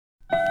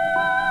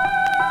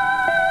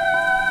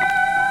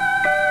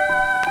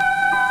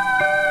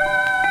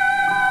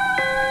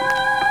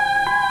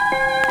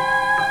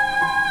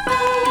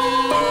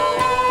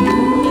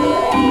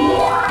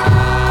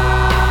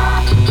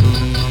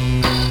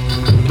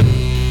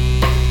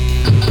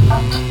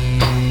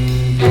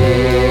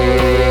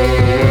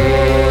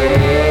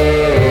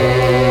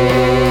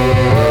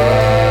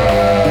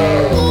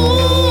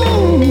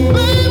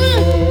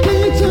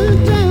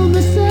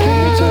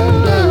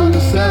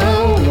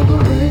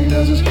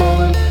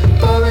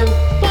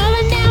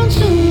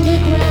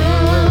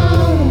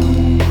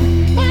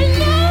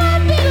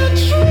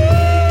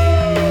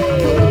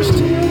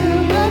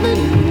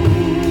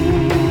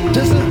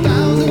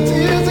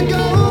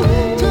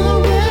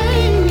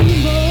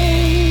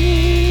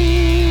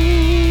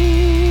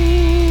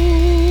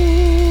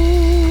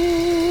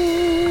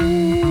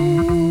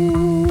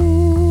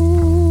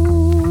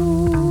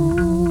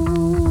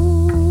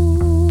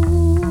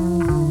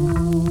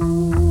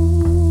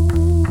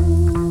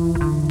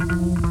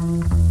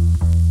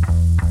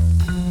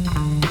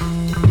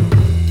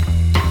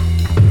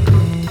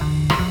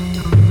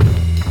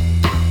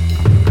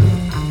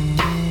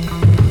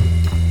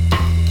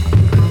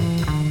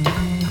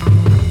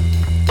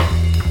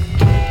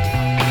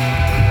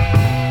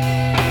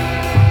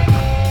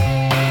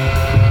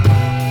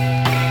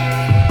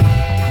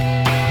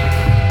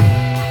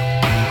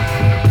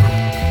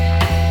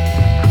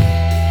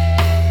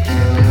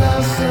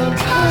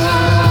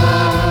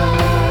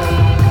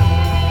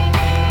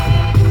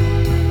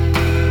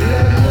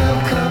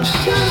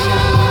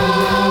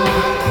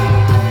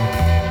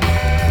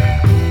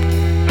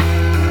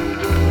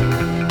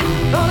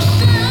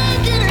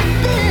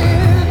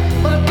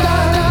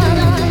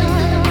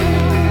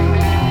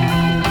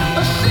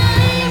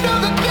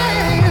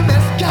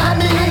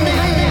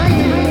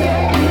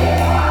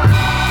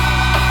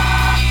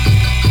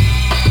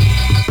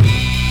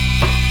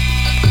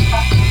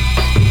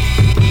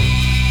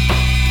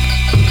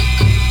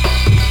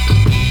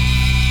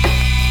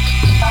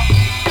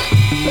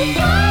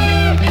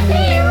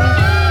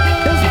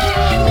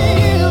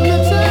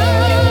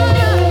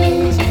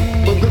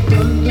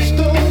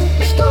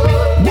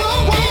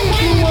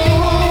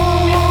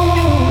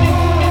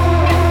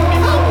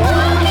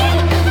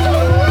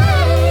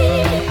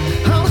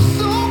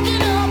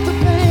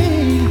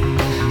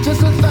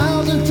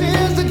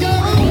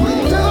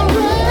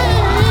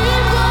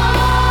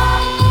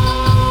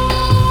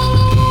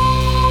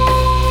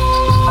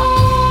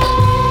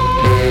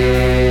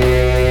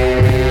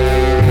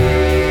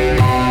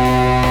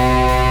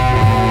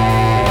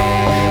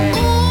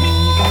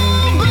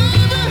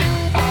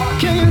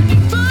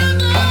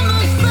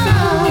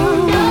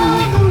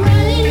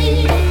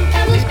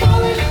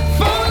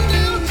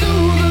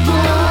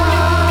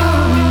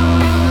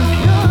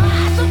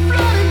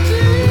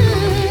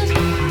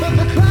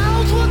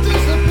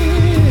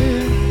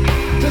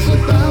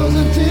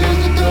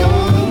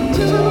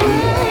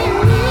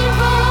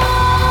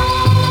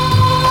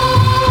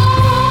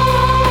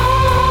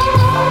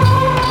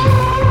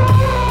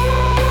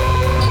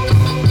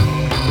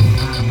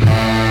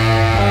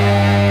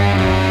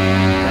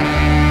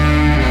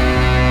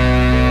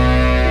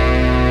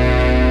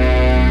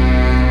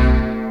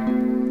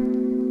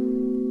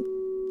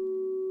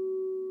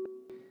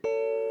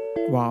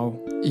Wow,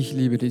 ich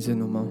liebe diese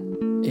Nummer.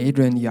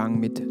 Adrian Young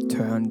mit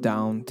Turn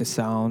Down the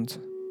Sound.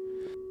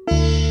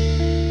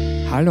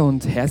 Hallo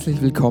und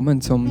herzlich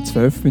willkommen zum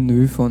 12.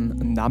 Menü von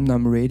Nam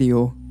Nam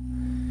Radio.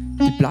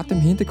 Die Platte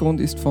im Hintergrund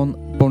ist von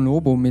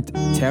Bonobo mit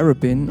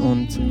Terrapin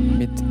und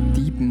mit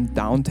deepem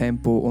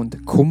Downtempo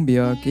und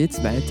Cumbia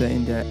geht's weiter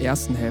in der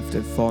ersten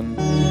Hälfte von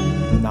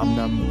Nam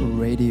Nam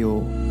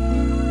Radio.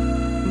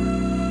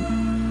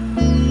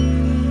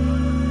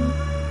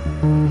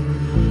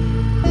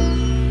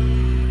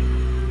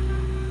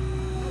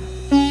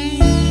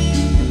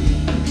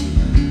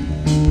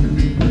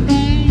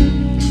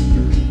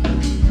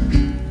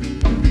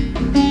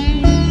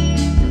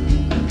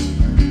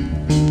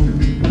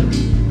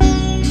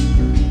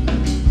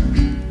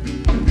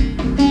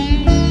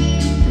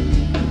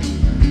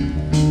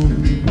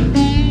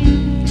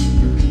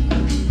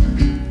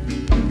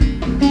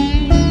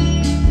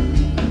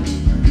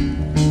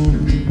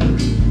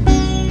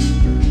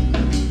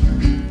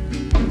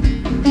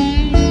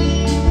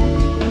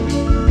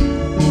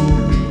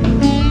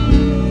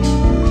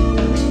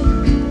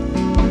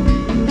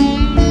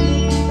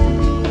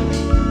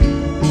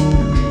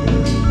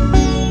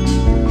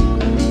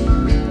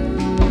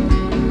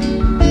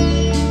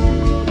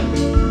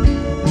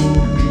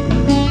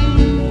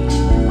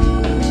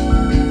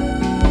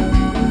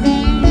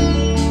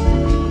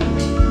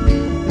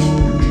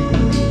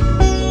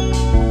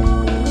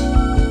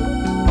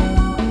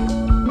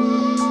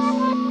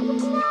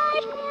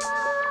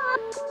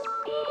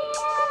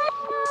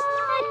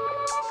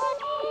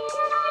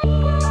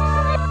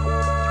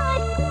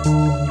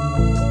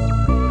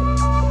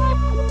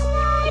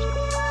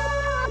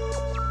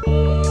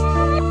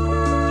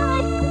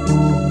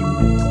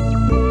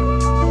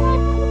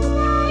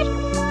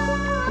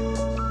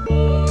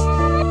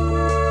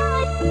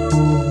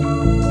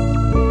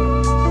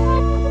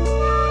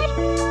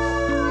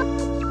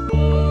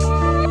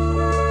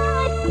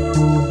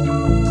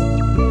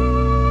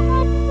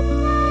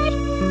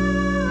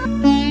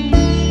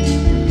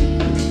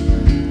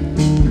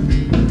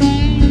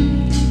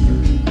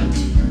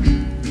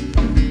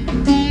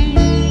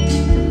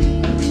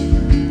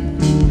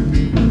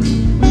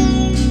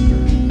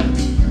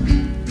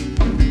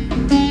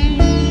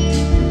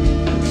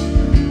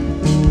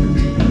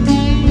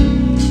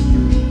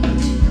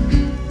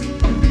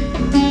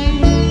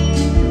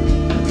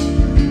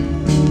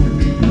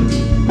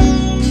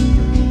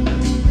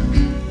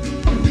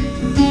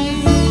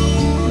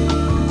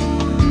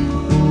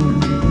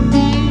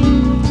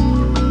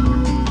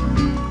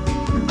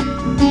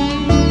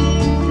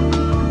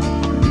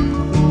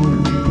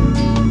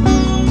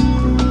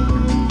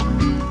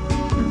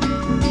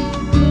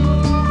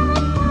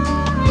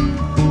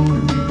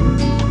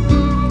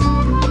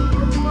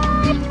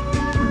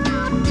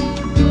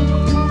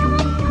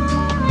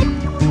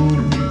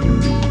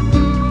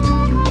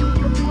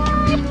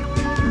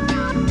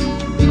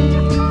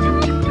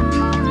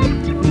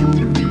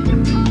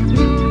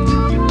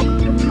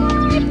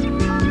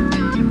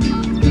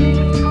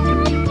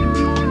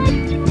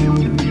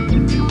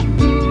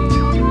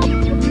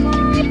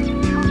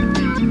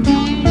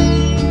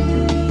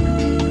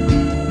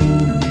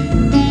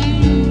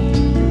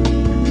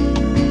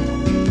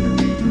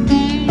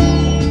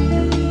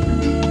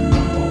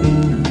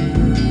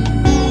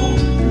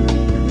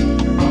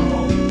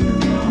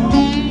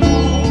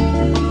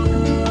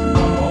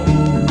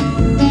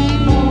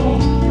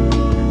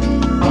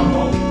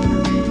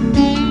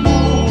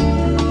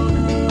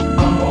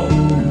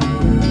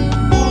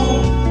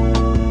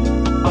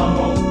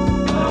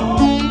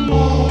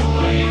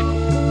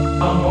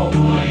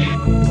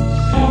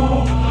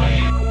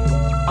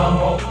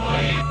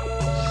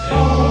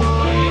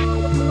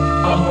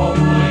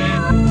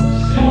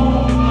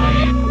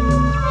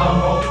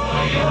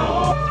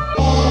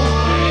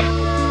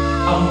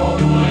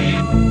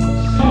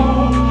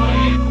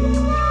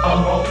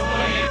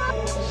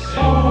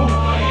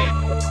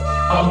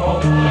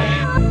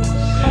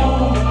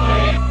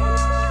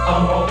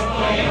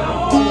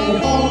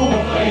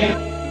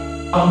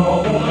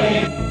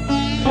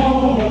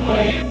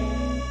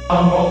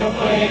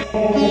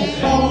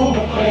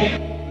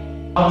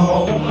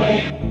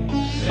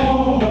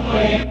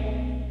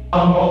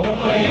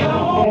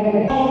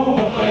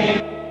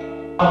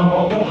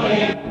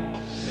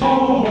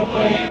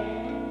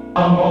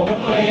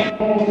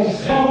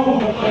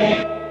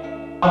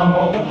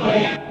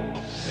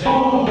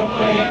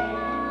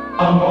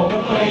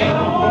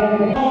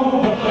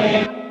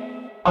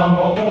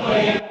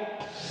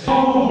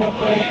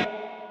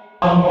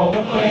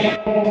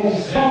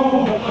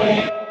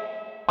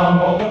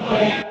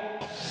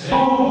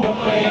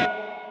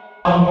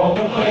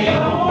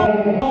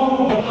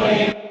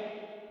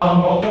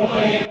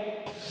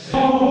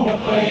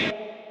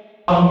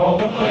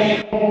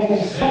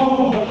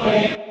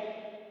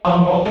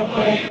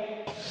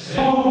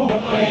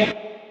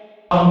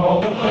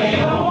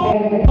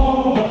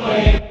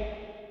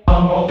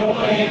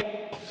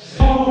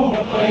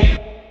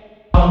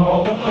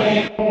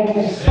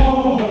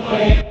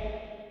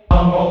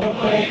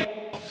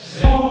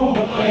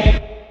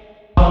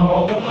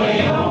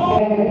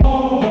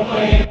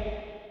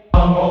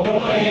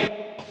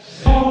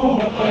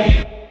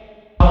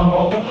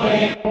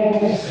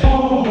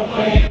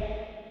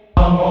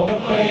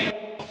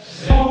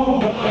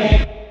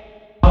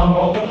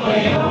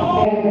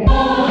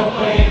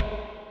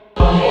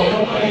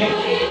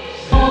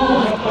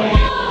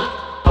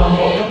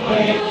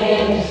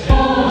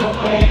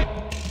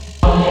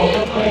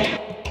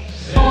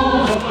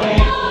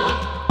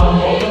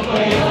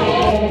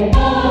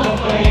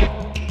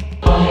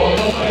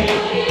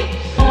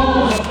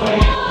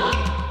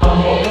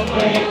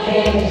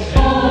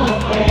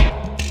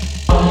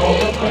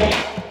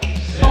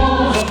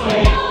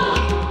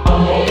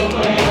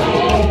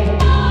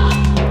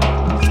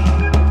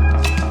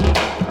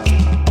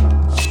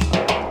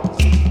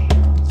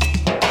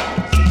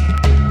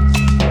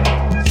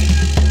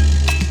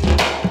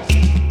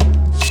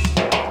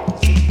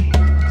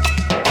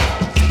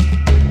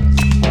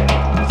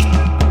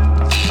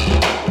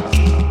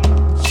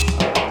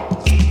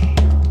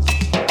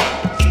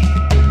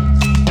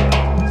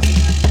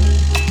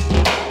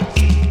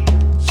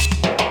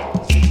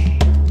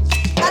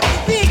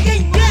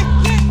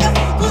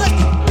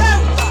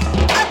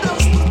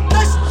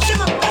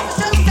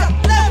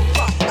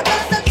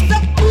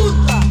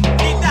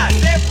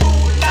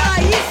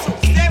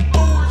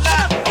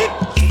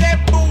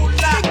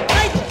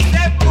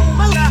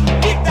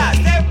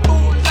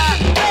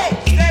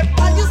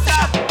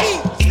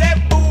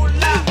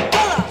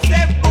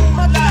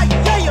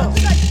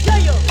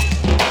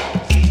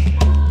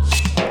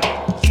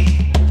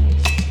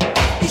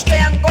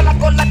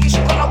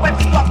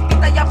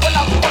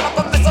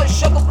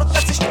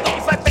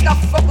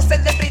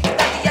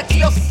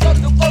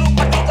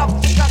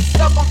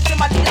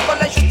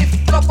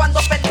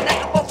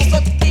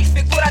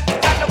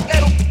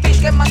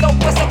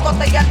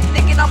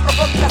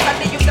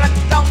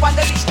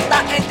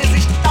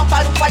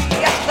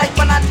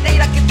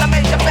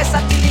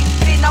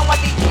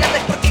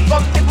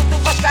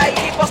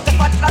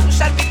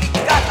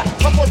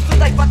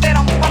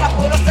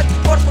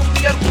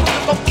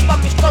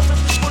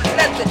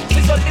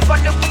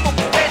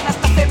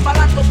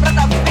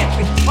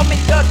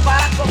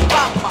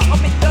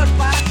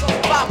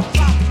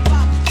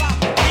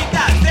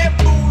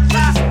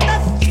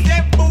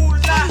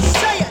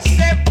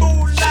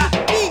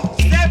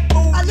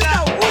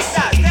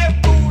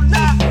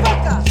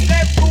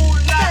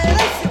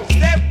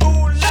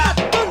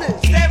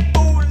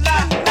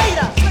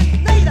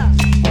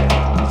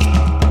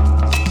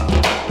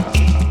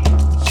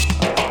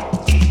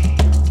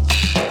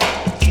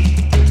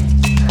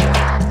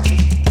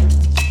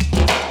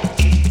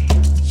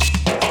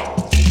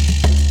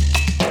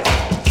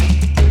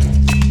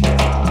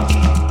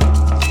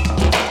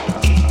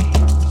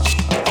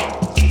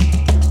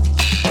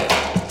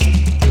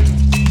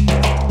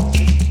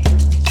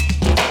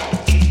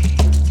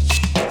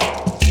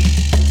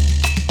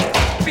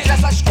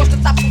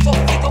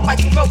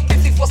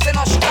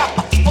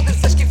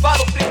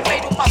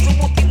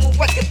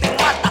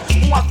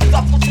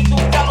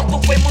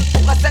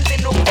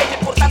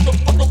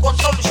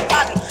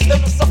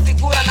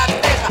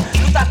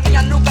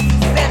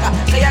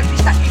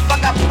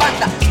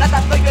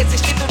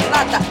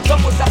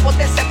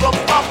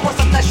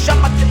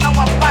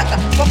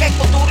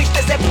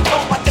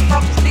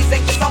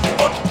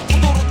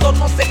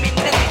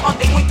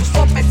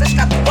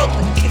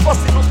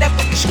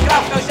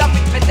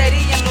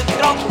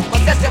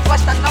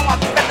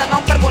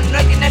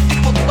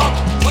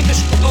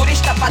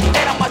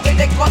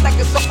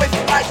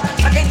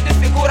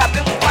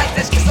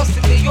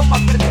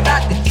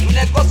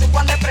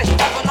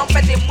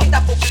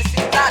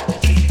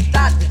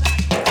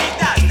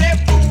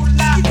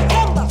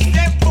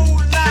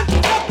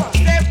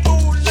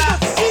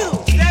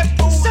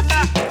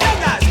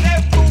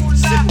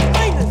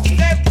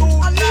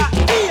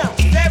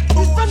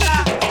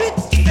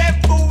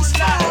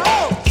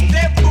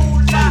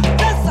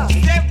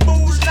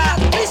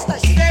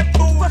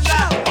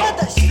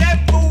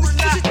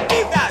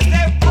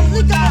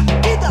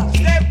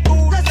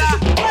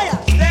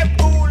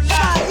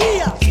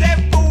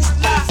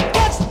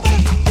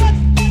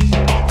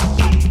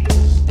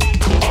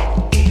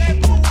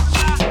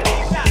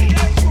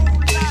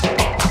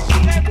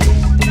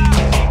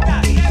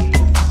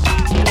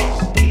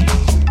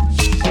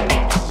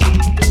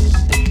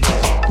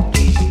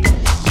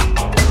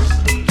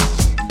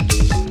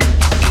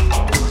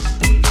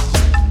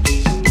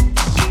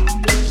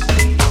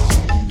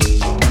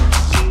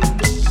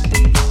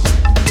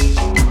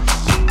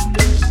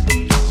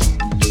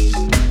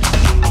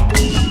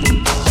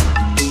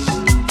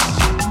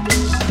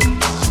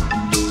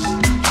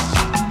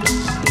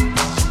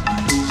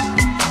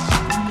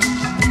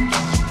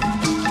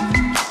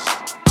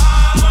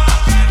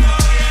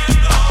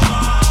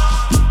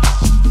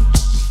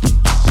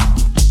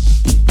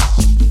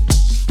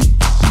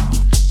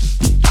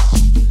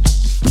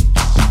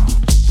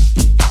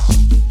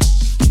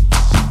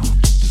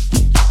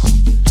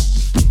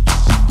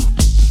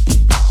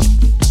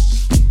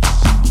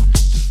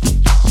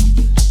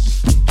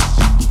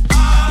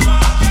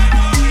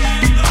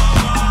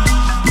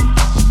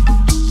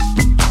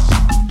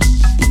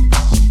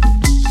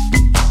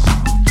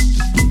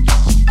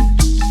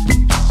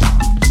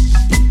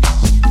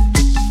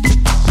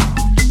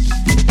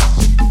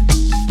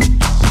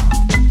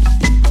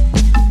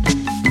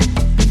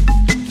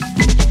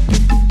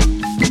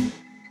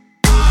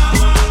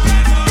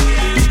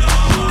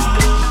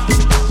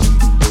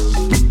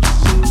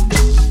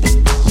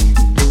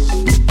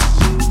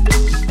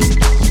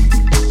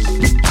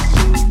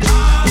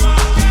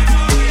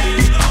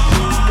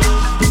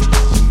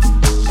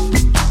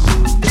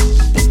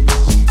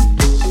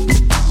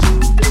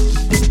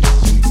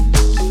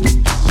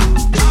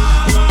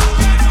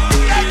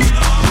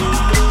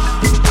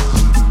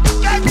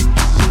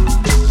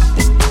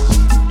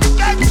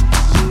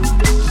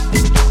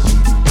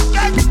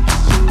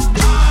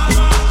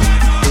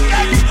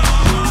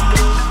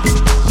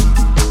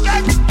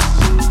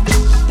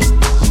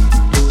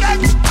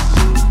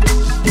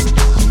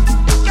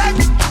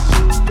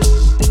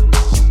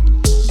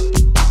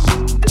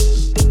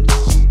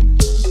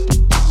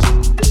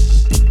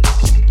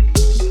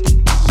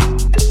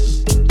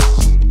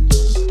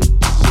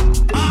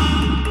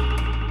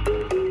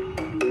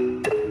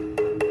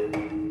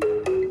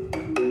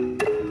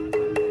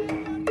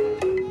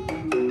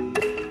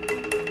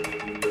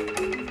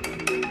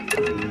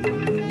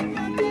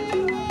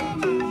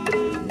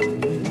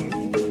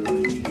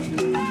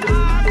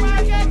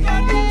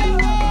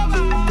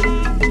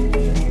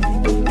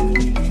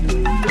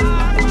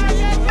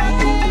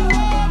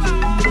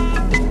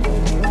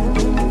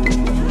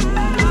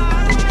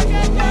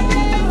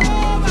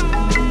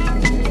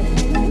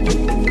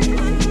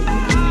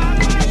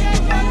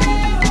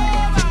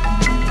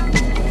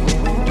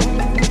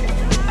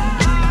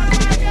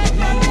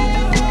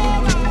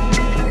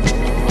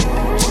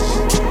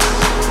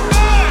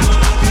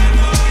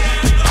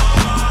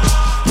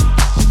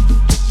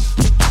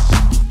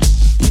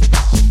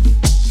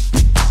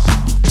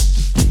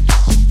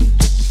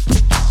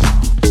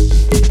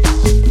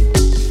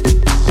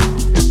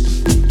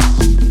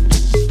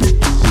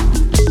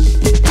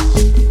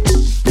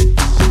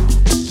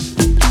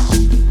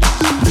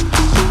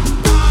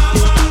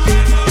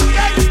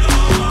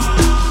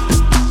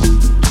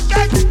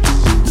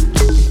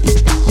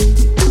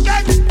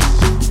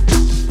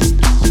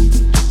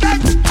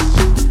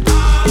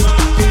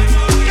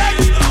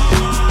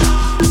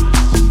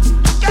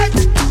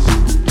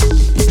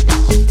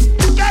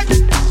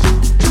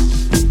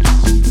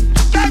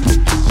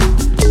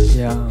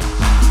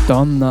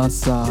 Donna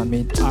Sa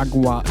mit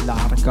Agua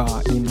Larga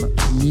im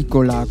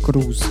Nicola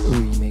Cruz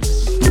Remix.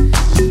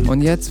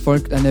 Und jetzt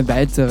folgt eine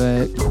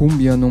weitere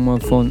Cumbia-Nummer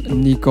von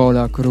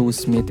Nicola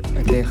Cruz mit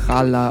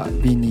Déjala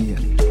Venir.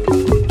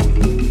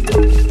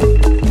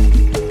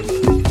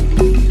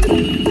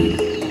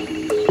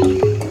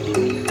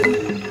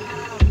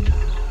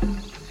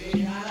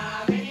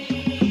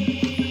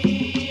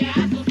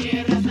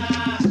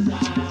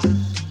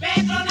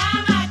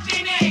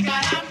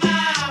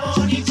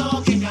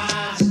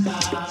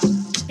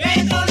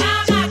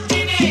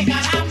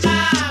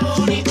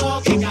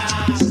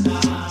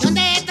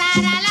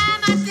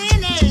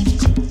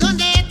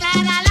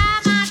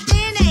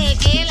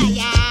 Que la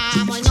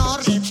llamo y no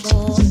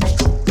responde.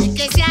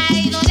 Que se ha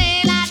ido de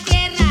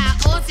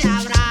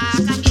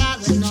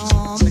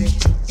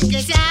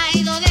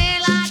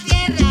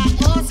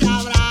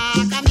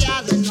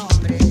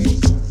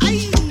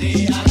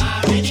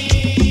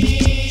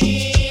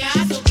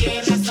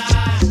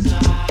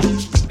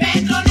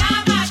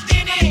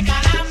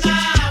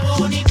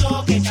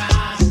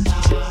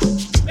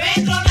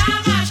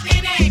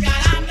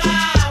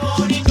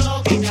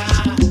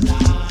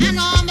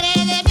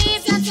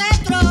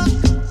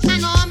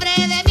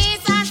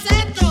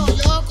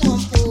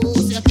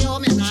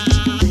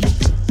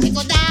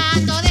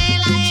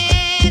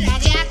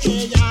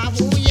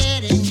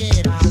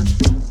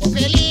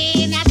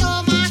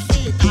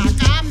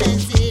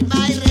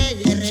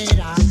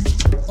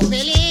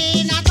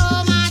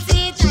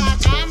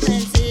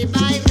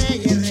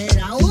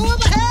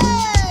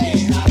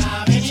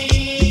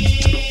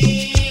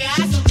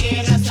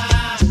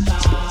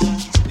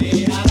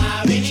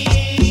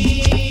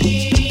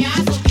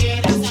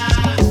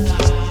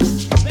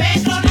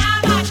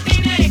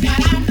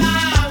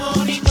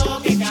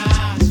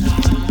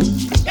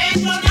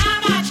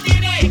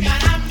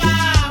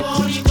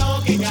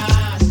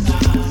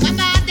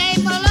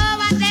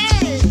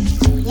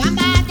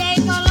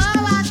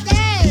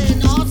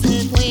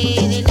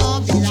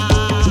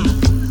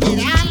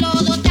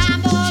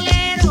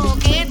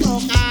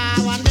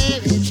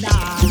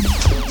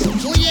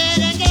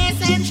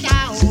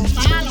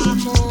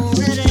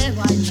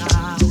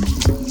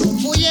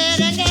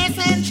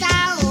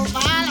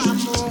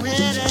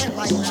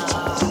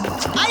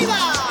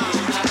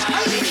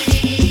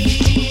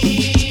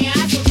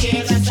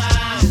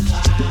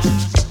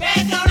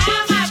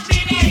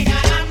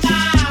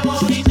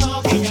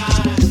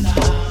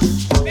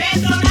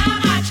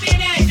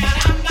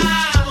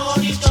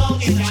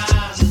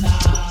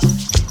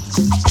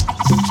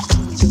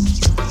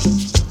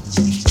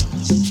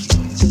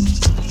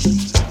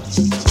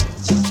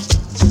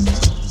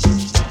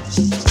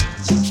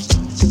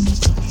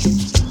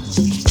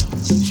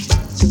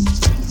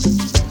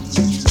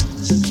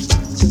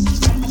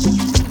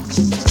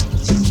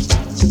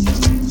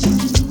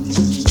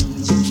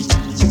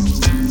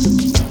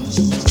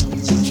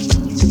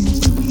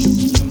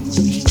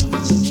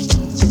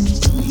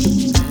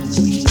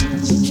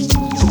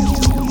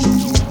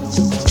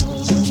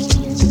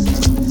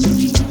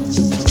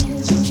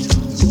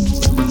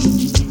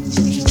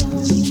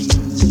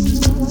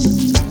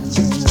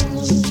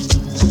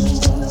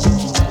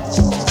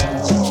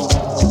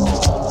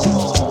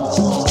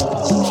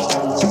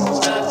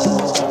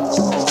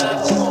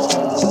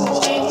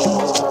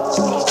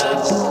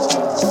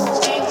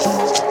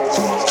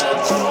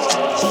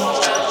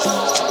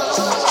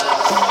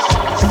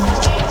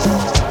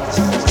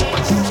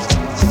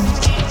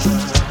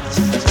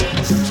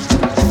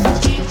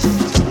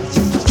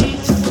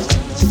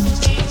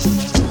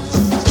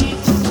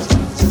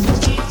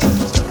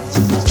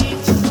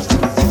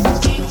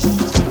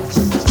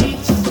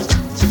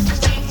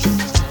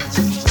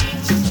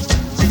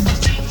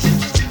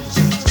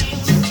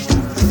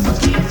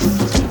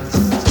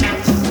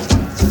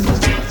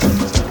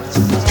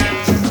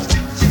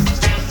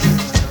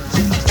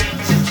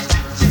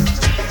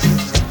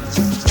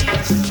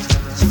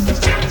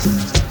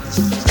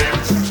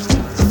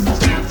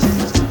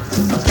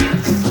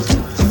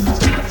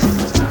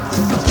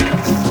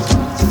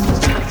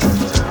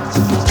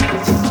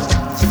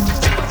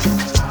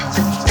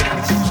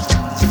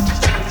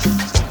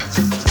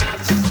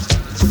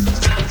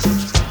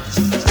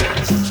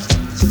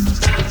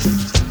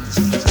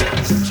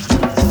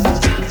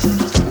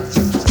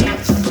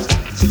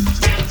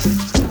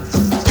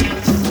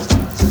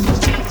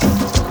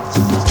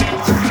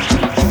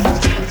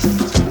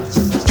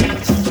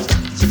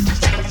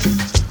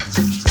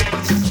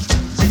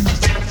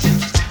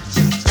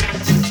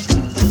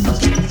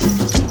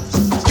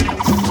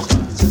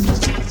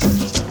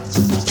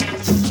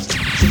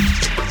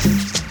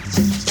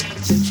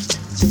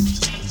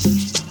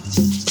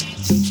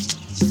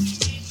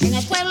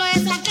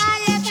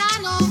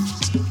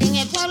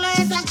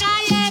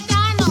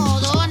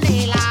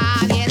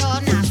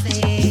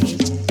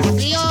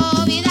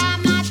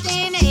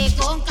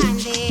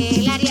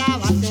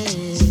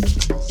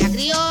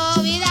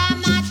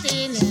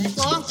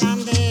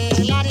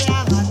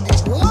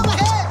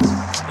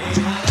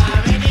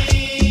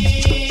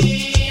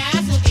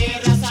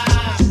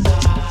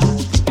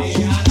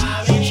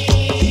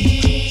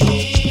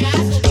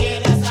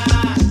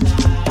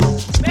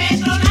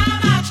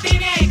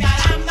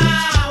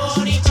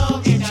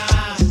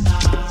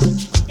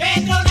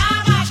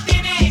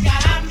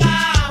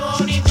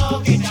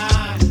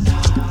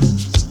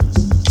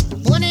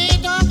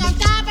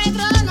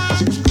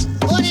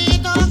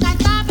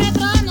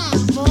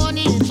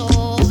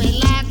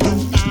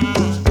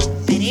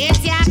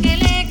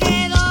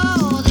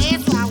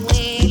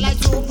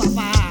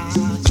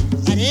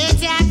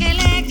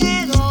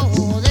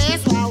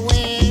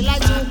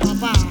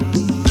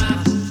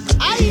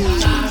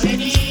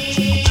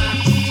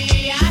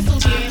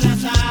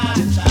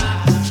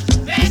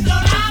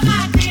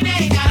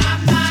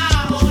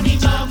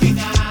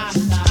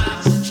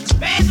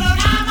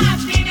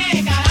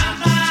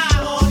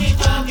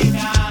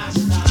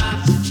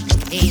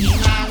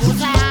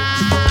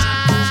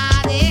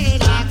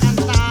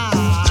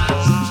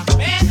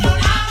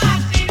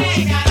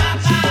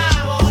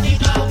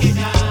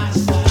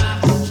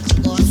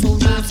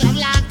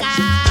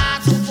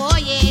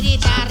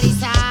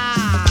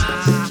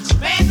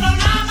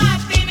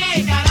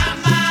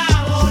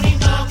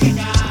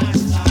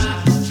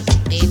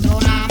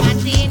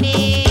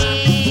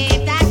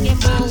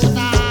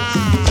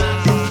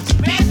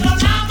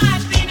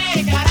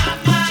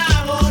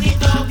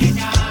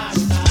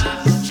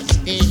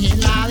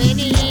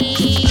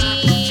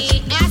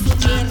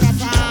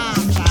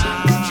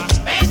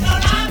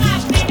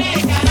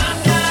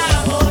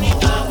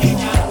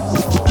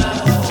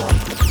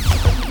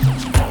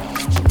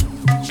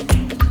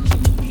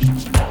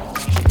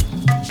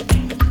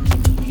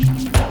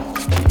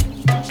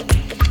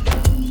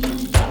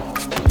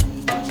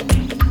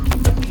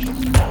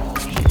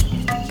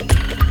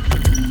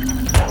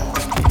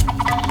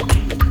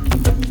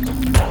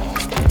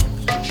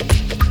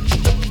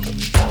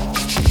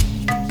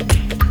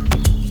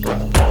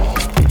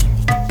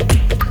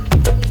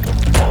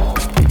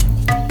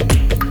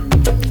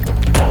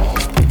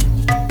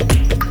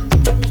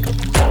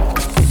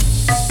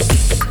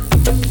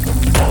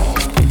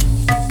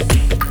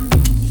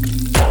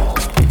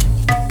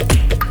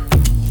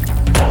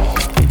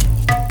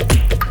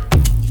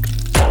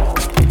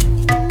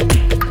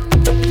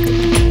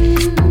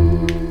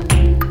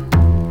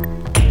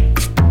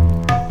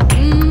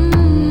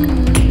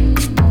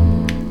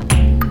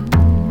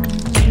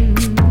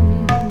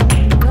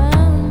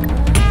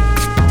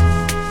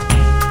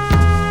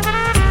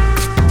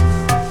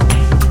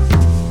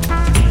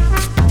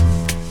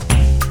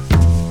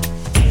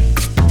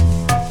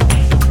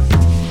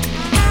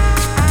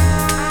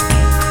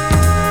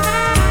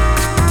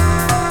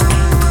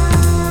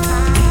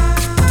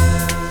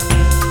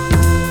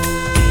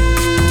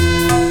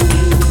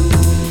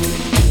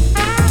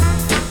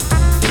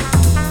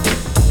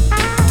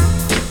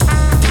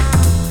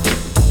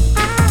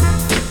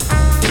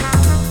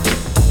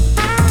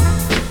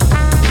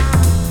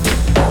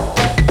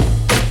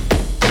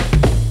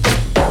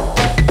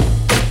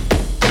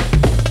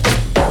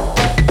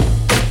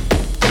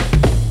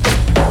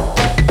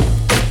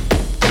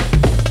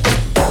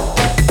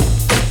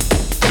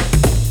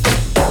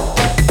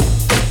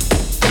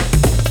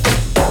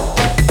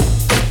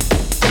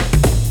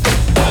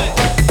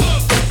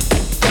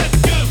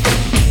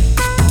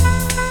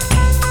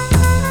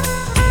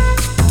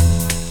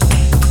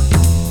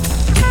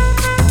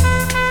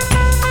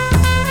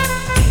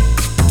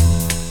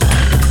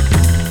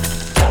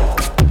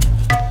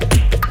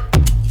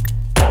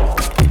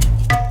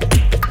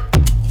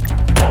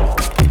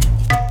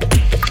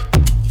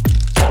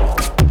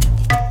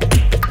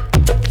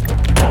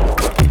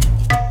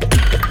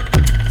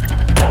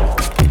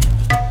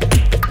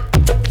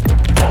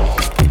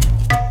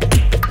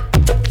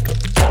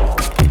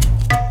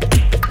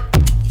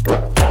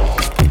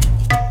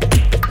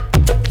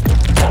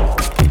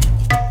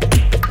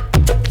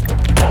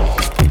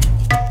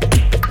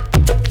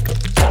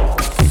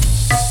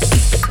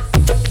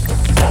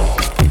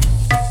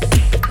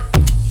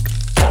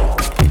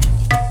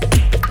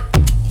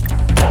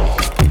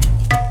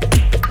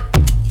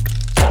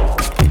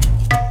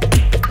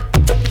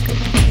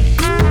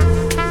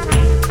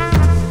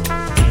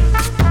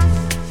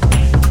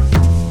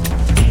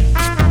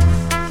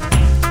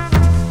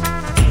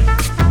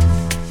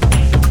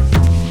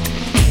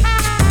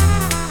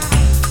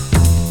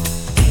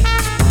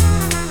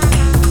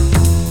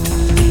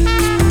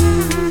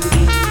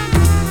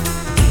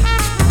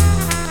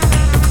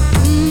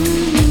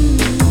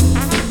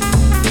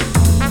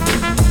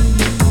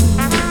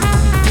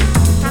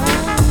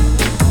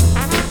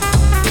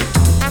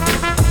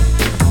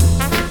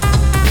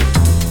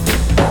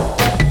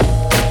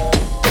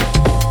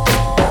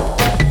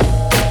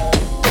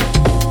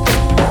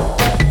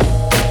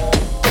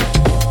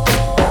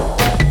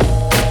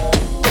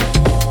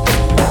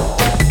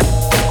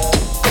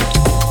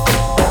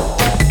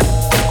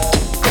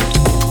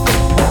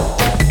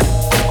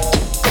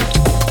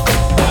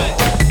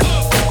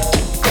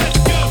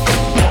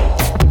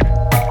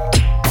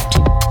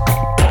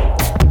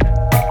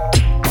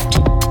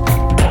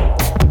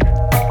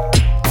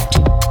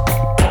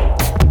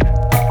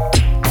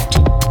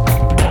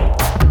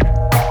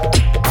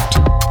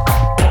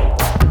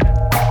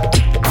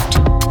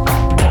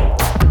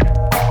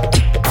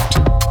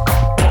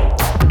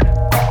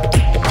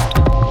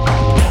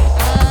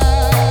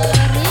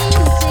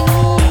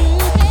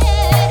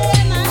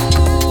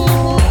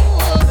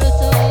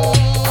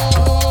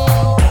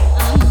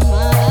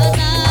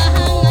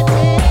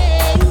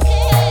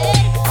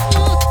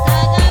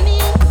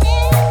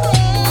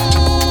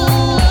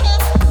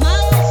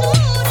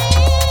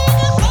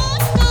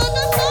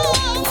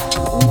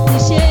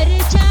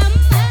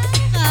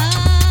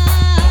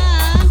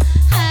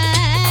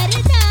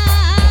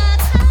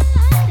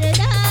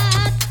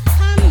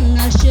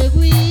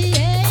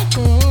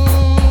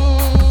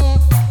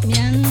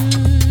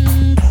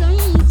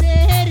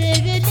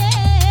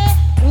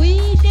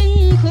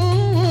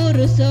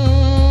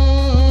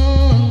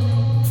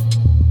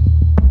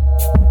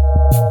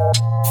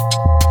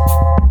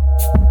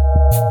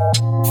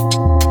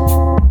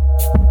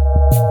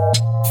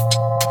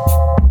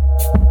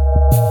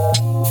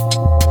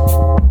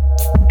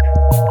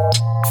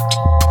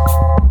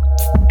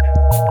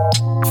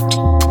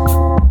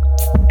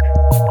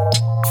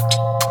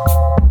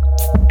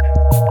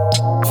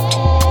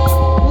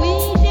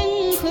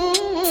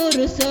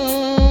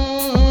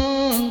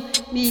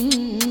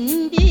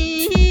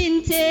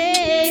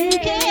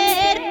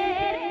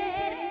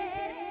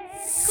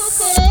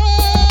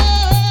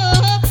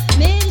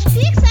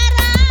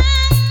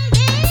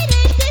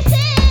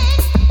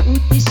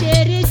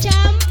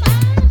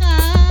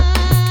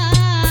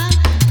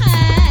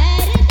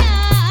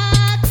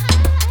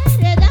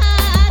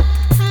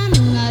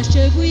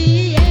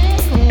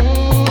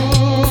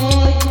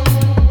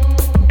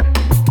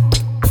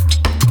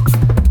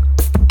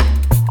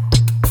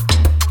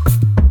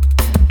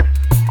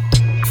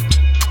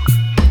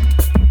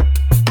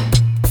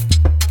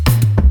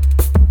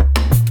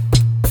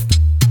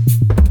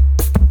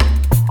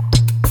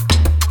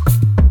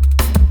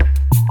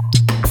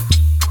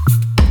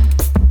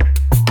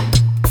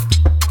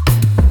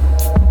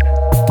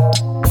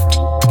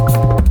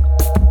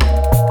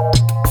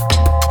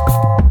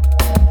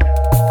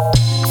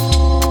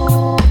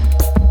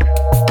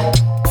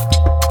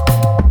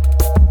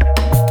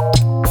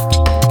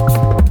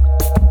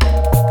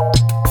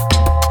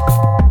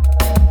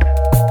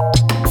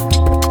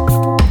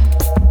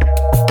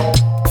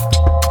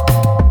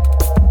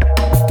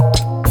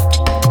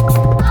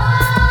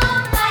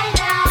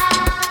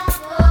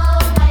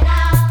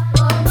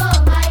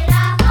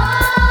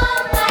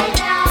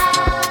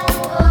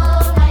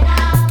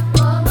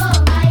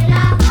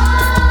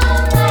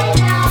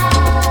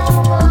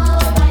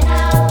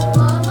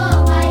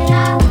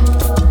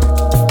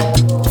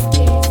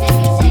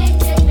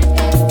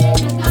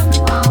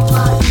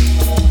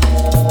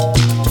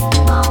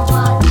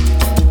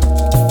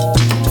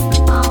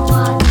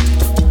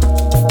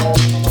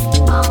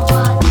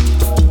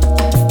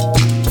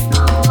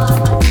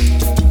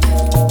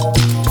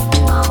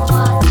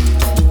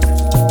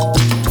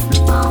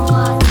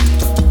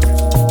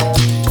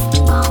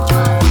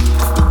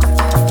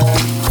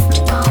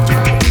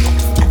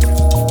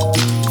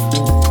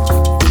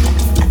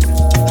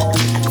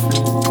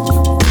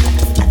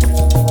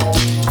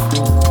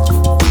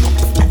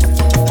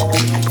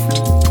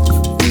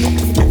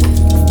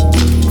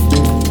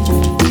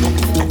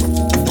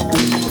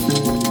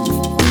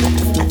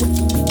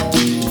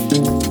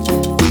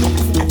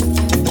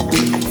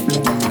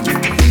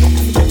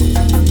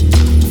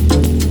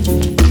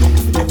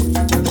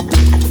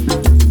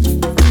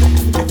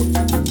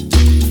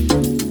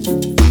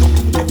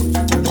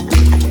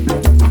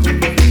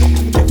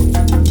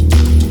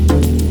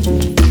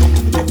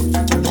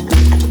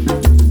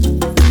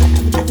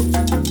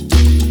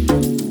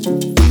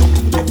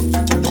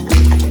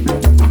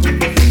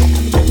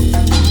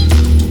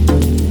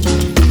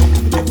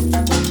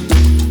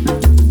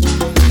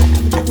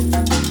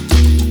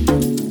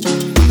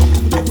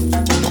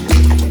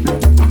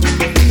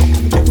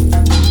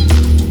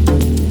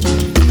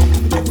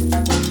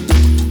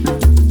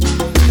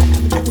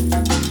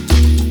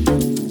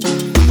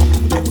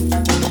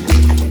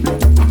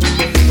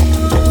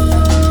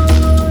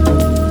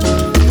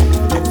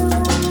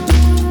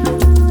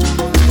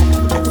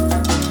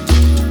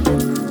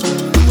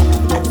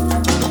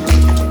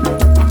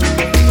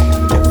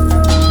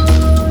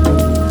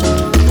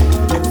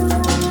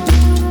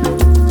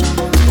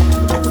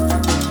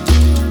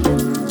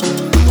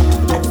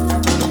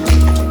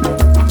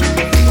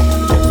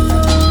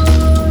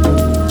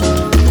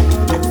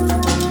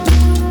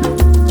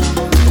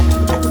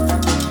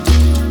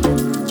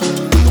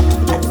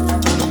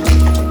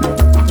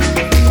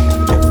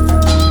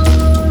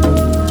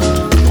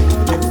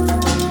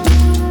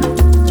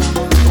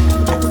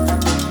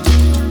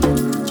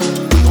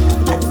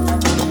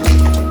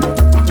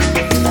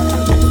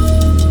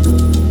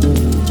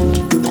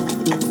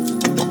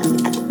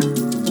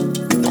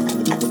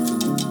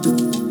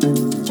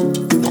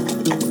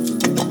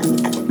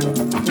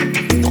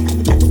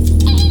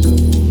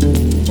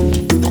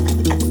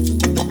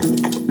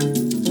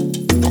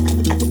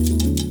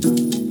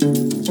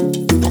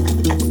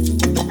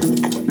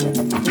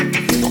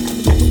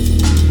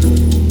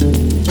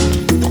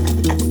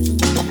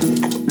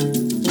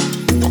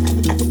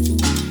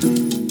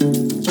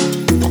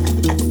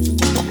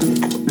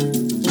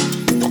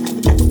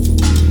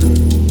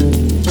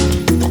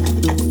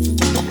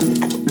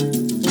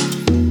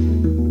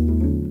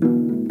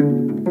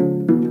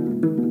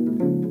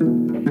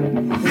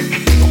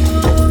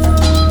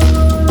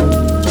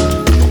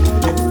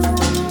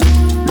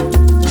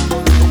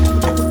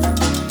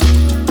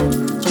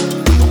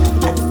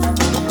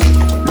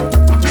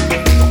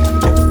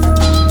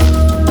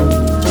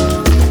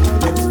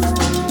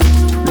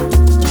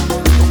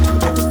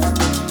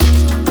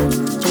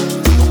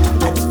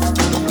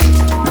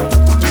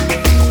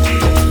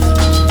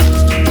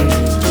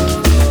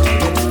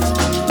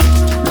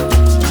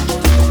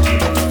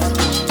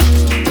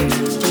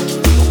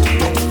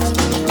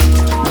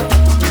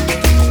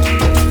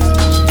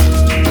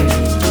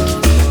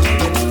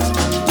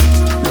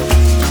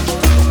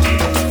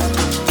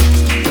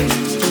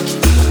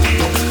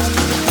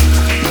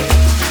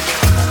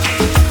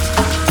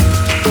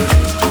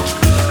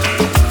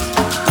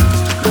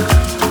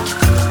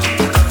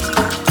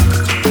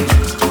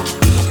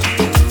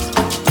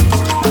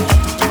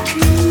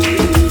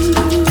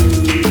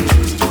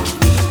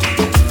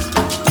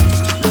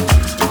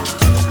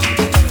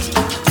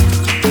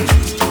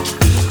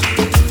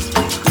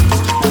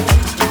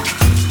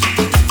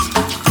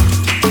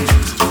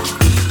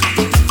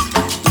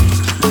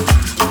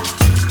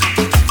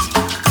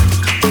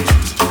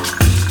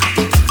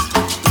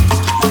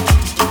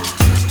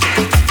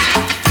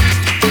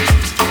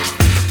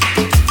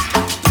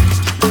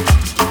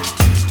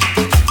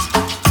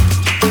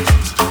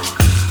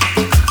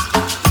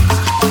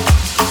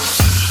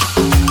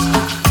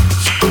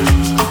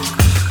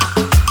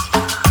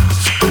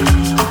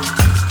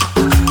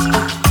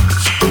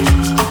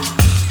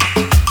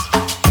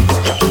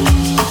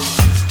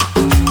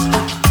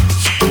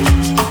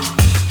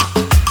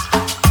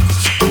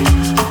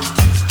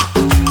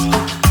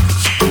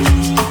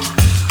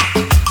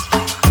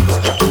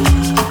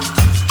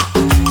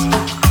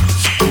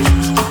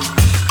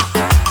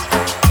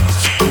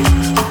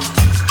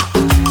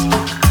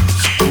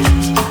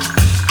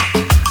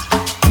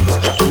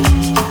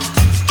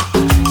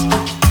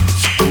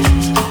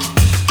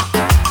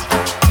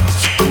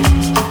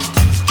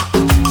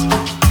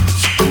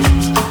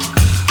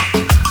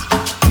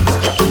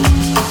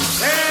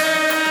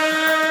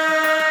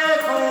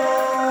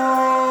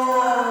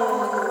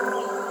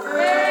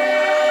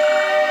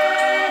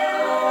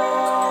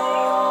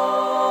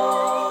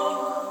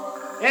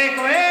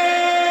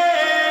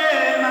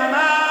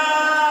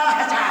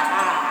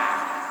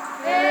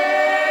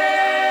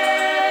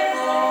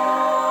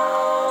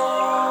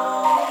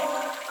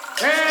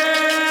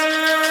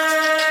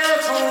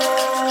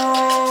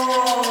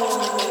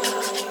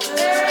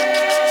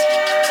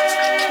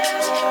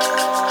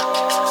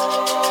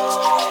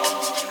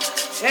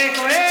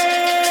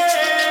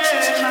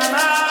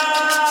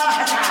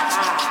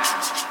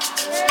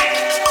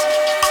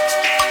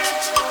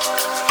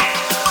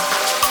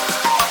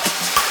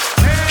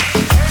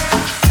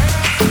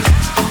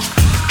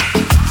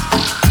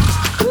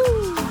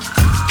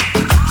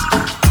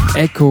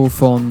Echo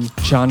von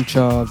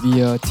Ciancia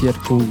via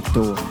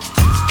Circuito.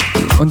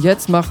 Und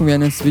jetzt machen wir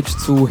einen Switch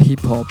zu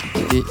Hip-Hop.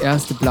 Die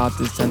erste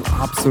Platte ist ein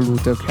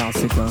absoluter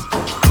Klassiker.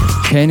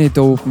 Kenny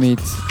Dope mit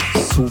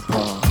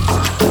Super.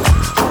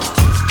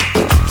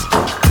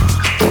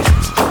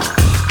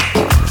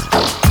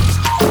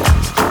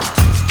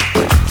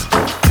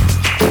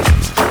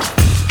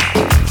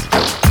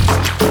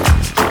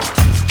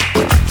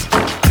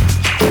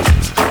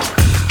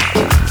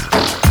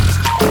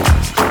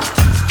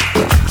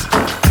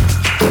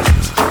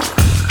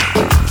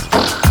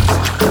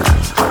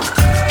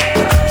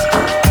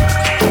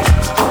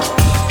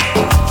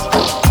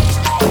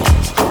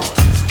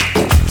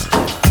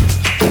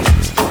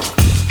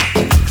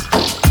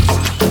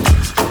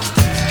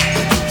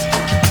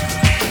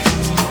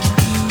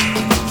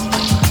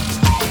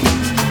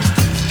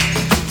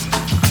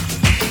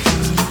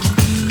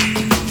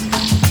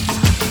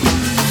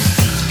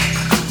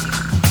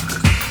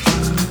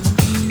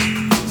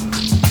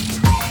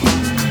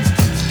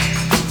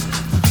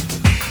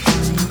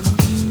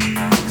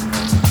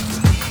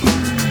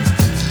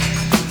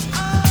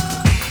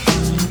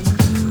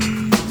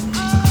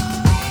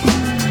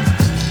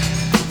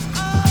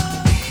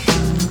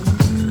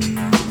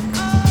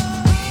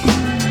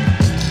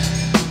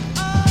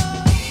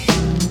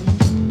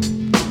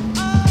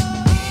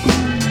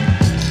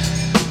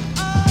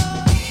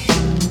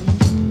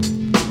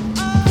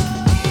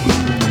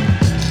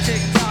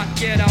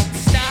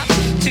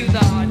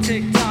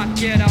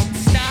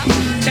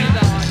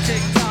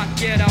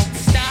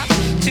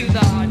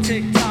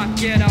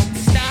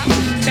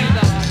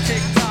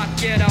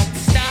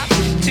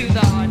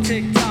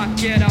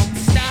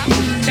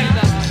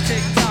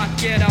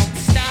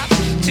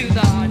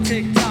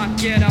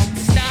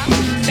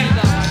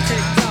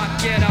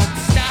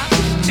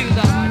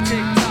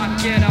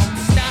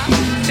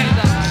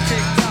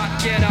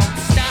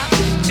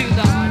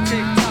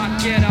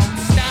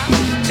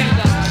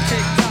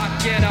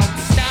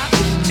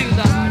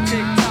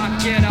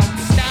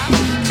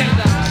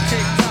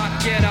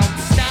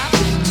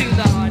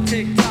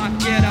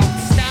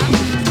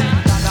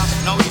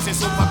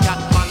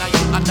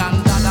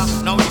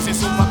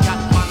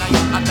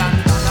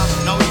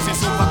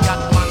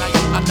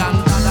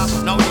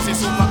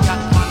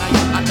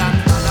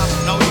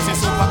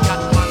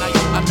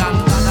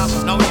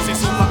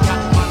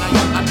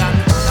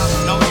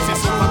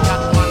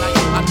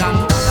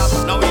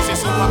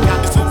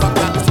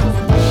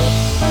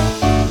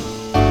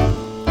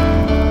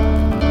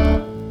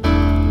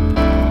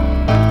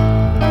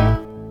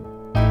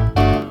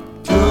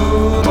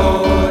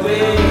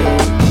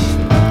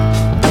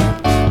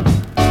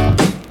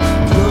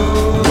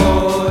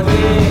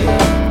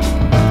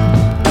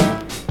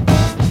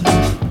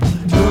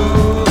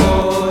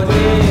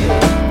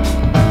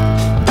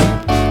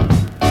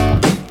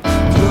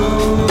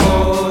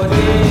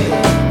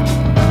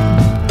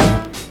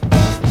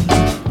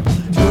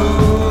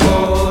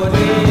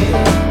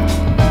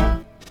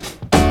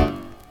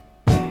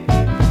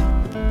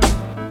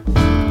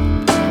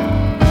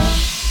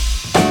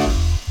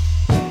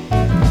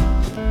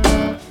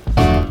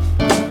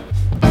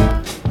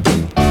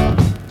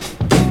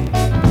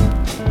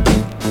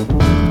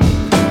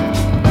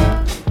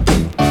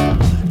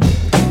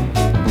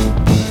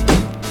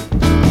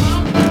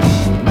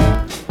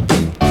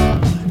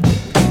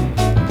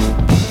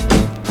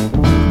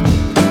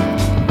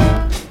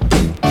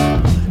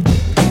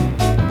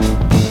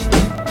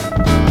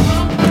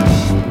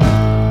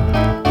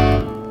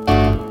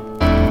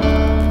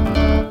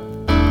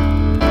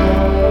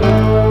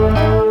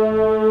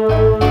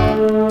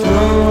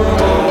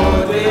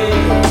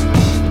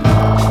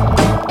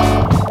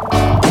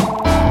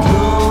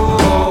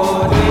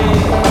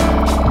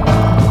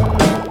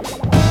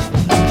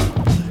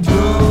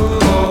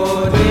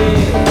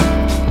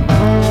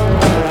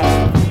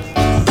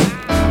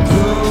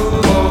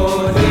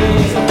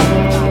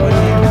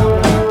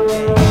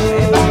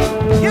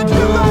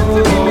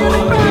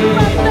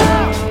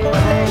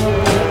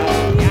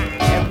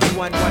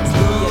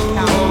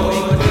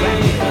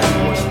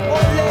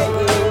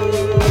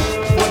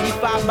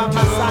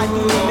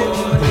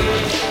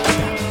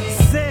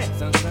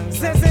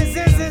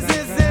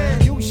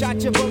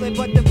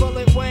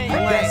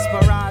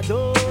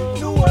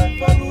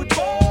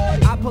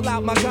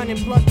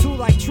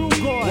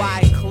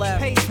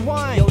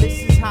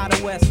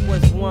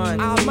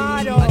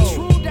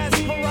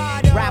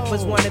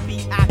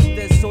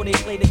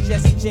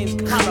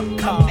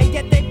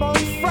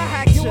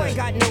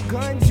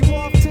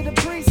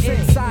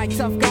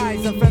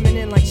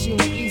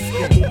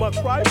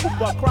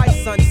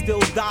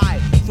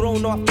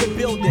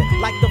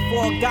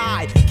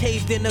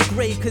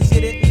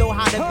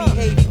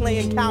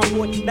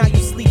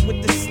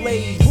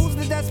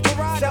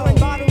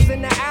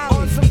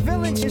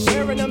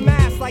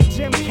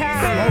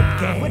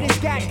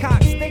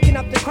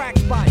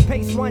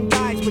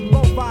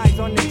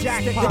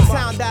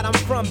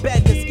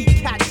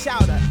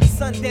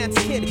 Sundance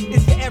Kid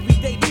is your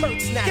everyday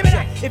perk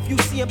snatcher. If you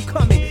see him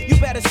coming, you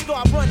better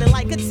start running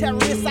like a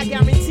terrorist. I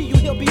guarantee you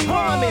he'll be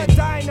harming.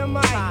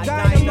 Dynamite,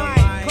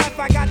 Clef,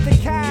 I got the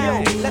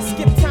cash. Yo, let's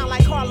skip town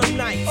like Harlem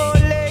Nights.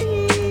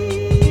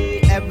 Ole.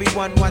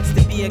 Everyone wants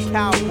to be a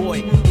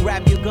cowboy.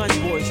 Grab your gun,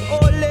 boys.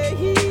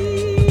 Ole.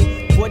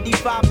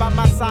 45 by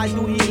my side,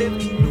 do he live?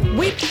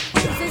 We in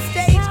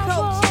stage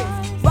coaches.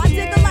 Rod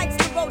Digger likes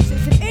the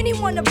roaches. If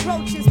anyone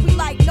approaches, we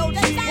like no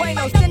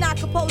buenos. Then I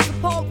compose a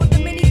poem for the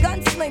mini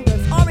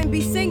gunslingers,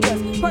 R&B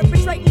singers,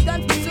 perpetrating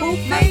guns with two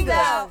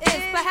fingers.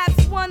 Is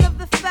perhaps one of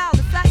the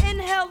foulest. I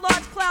inhale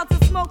large clouds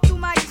of smoke through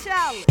my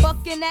chalice,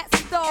 bucking at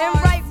stars and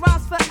write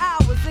rhymes for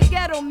hours. The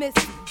ghetto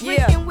missing,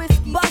 drinking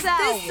whiskey Bust sour.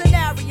 this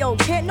scenario,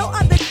 can't no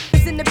other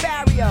is in the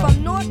barrio.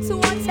 From North to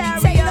Ontario,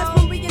 take us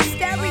when we in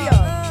stereo.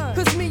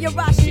 Cause me and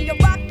Rashi, you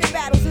rock the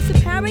battles. It's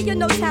apparent you're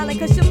no talent,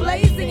 cause you're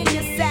blazing in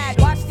your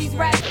saddle. Watch these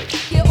raps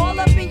get all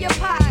up in your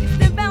pockets.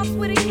 Then bounce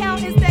with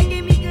accountants that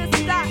give me good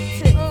stock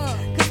tips.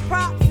 Cause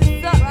props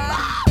is up.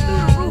 Through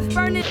the roof,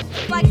 burning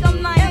like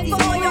I'm 90. And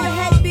for all your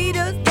head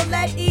beaters, the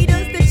lead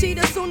eaters, the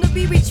cheaters, soon to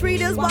be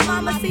retreaters. While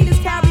mamacitas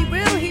carry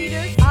real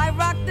heaters. I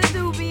rock the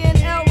doobie and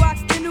L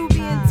rocks the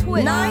Nubian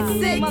twist.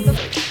 9-6.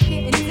 Motherfucker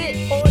getting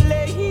dick. Ole.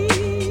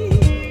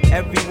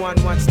 Everyone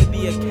wants to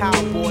be a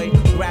cowboy.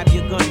 Grab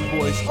your gun,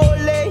 boys.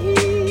 Ole.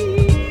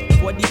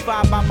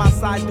 45 by my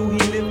side, do he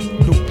live?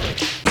 No.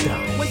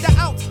 When the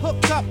outs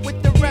hook up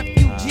with the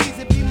refugees,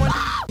 if you want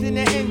in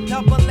the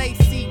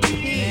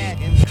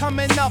NAACP,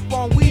 coming up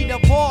on weed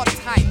of all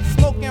types,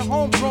 smoking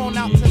homegrown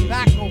out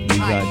tobacco You pipes.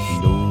 got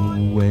to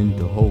know when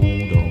to hold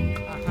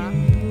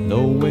on,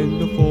 know when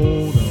to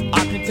fold on.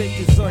 I can take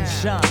your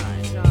sunshine,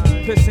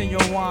 piss in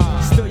your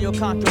wine, steal your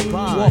contraband,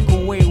 walk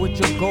away with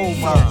your gold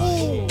mine.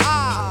 Ooh,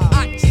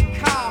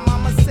 achika,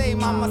 mama say,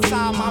 mama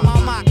sa,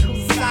 mama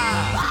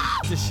kusai.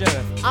 The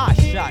sheriff, I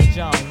shot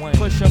John Wayne,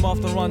 push him off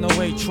the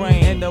runaway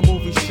train in the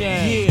movie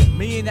Shane. Yeah,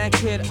 me and that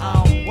kid,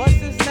 what's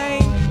his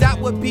name? That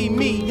would be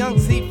me, Young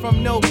Z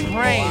from No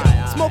Brain.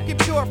 Smoking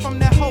pure from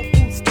the health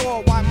food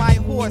store while my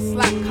horse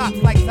slap cops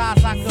like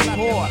Zaza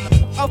Gabor.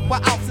 Upper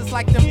ounces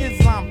like them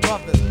Islam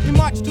brothers. We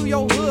march to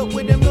your hood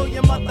with a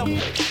million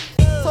motherfuckers.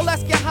 So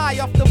let's get high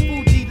off the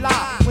Fuji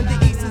live. When the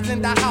East is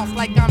in the house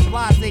like I'm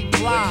Blase When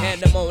Blah.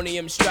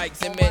 pandemonium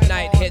strikes and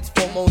midnight hits,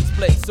 full moon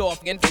splits off.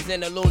 Infants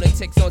and the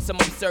lunatics on some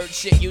absurd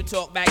shit. You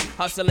talk back,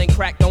 hustling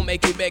crack don't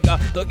make you bigger.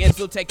 Looking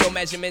to take your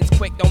measurements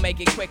quick, don't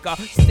make it quicker.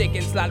 Stick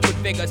and slide with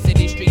vigor,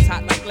 city streets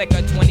hot like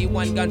liquor.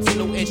 21 gun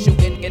salute and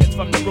shooting, and it's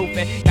from the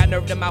roofing. Got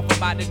nerve to mouth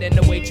about it and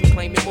the weight you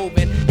claim you're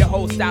moving. Your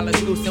whole style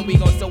is loose and we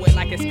gon' sew it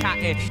like it's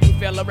cotton. You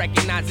feel or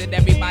recognize it,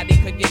 everybody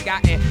could get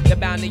gotten. The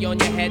bounty on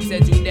your head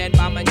says you dead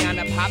by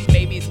mañana. Pop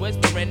babies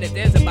whispering that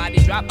there's a body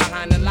drop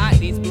behind the lot.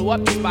 These blew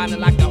up the spot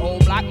and like the whole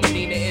block.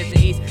 Medina is the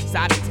east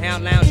side of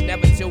town lounge,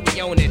 never till we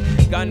own it.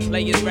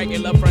 Gunplay is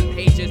regular, front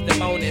pages the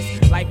bonus.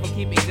 Life will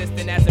keep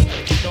existing as a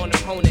on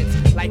opponents.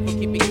 Life will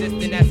keep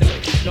existing as a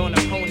on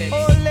opponents.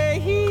 Ole.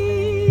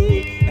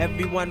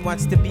 Everyone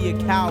wants to be a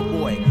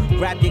cowboy.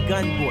 Grab your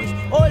gun, boys.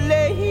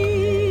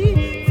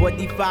 Ole.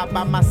 45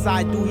 by my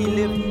side, do he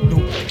live?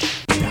 No.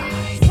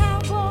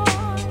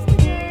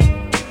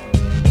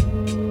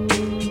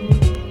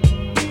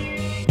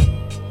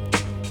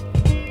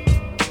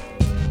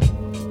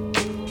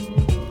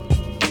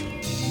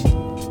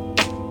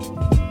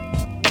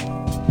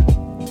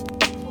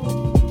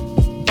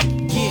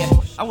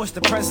 I wish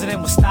the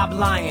president would stop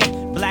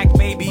lying, black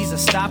babies would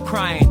stop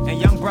crying, and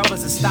young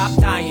brothers would stop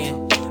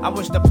dying. I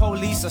wish the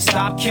police would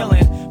stop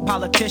killing,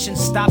 politicians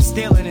stop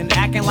stealing and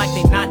acting like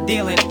they not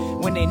dealing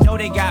when they know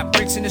they got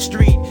bricks in the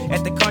street,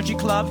 at the country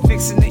club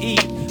fixing to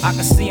eat. I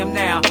can see them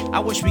now, I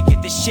wish we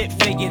get this shit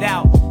figured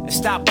out and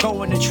stop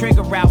going the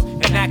trigger route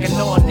and acting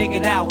all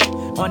niggered out.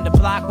 On the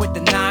block with the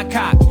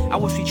 9-cock, I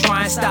wish we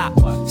try and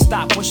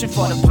stop wishing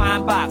for the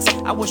pine box.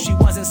 I wish we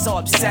wasn't so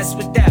obsessed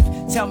with death.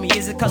 Tell me,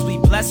 is it cause we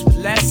blessed with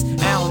less?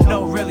 I don't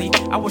know really,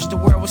 I wish the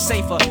world was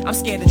safer. I'm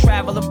scared to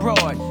travel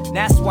abroad,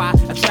 that's why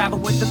I travel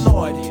with the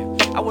Lord.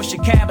 I wish a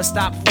cab would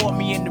stop for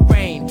me in the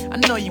rain. I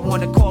know you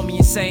wanna call me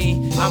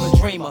insane, I'm a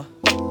dreamer.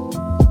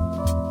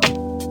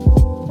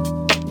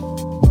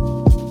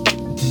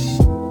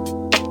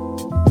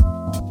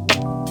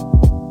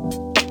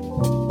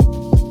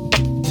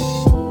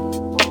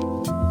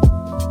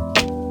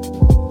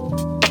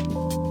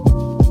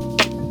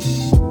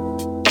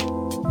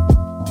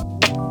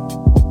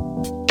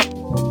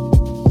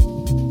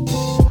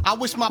 I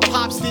wish my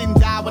pops didn't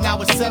die when I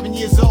was 7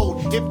 years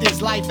old. If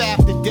there's life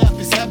after death,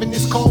 is heaven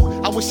this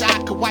cold? I wish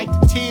I could wipe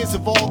the tears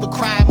of all the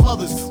crying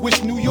mothers.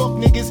 Wish New York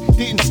niggas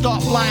didn't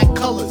start flying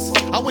colors.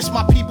 I wish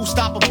my people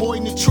stop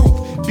avoiding the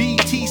truth.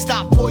 BET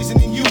stop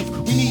poisoning youth.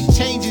 We need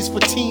changes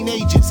for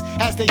teenagers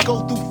as they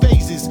go through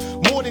phases.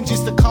 More than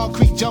just a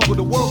concrete jungle,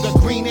 the world got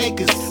green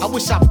acres. I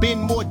wish I'd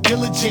been more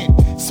diligent.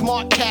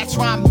 Smart cats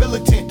rhyme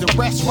militant, the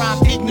rest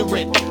rhyme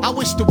ignorant. I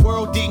wish the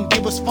world didn't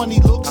give us funny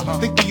looks.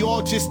 Think we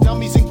all just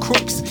dummies and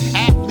crooks.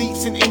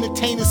 Athletes and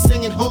entertainers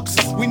singing hooks.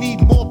 We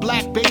need more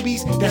black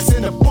babies that's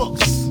in the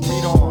books.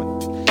 Read on.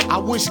 I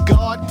wish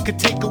God could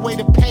take away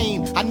the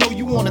pain. I know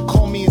you wanna call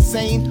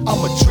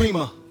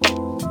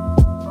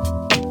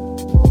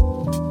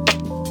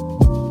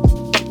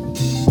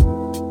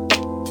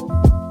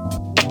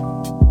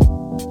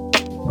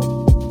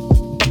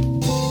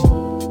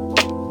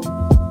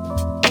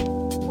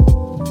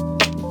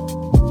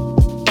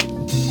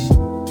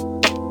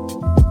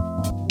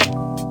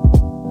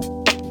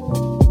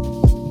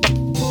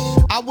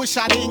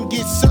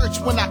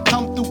when I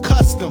come through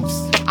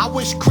customs. I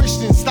wish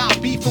Christians stop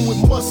beefing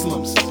with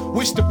Muslims.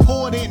 Wish the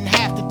poor didn't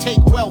have to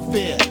take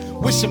welfare.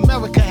 Wish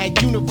America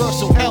had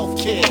universal health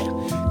care.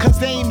 Cause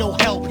there ain't no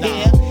help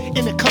here.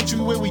 In a country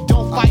where we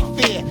don't fight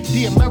fair,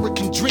 the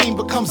American dream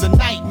becomes a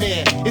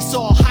nightmare. It's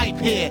all hype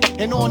here,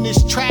 and on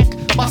this track,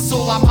 my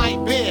soul I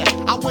might bear.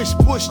 I wish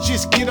Bush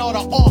just get out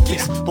of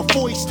office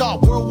before he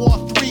start World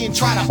War III and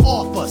try to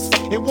off us.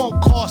 It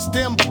won't cost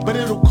them, but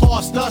it'll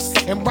cost us.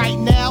 And right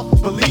now,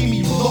 believe me,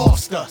 you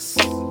lost us.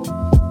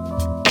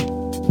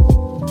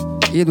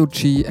 Edo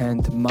G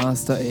and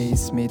Master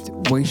Ace mit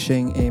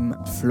Wishing im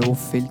Flo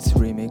Filz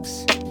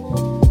Remix.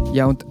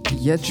 Ja, und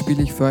jetzt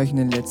spiele ich für euch in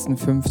den letzten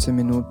 15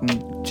 Minuten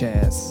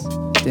Jazz.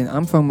 Den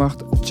Anfang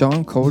macht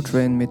John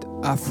Coltrane mit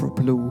Afro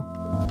Blue.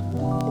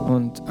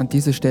 Und an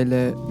dieser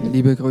Stelle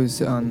liebe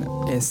Grüße an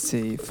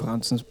SC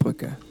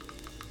Franzensbrücke.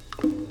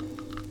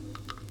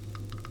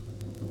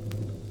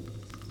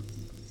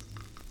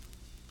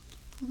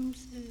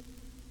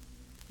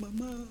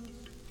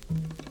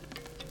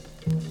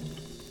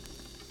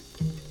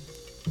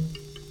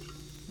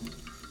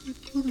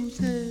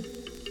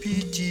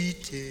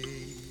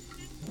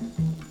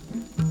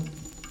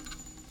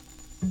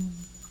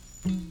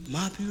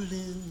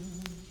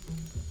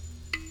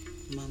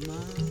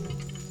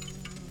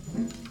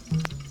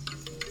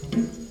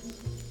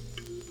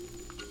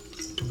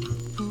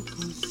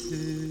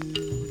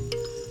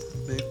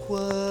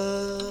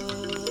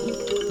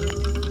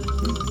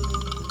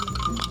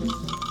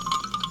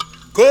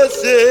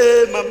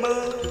 Cause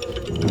mama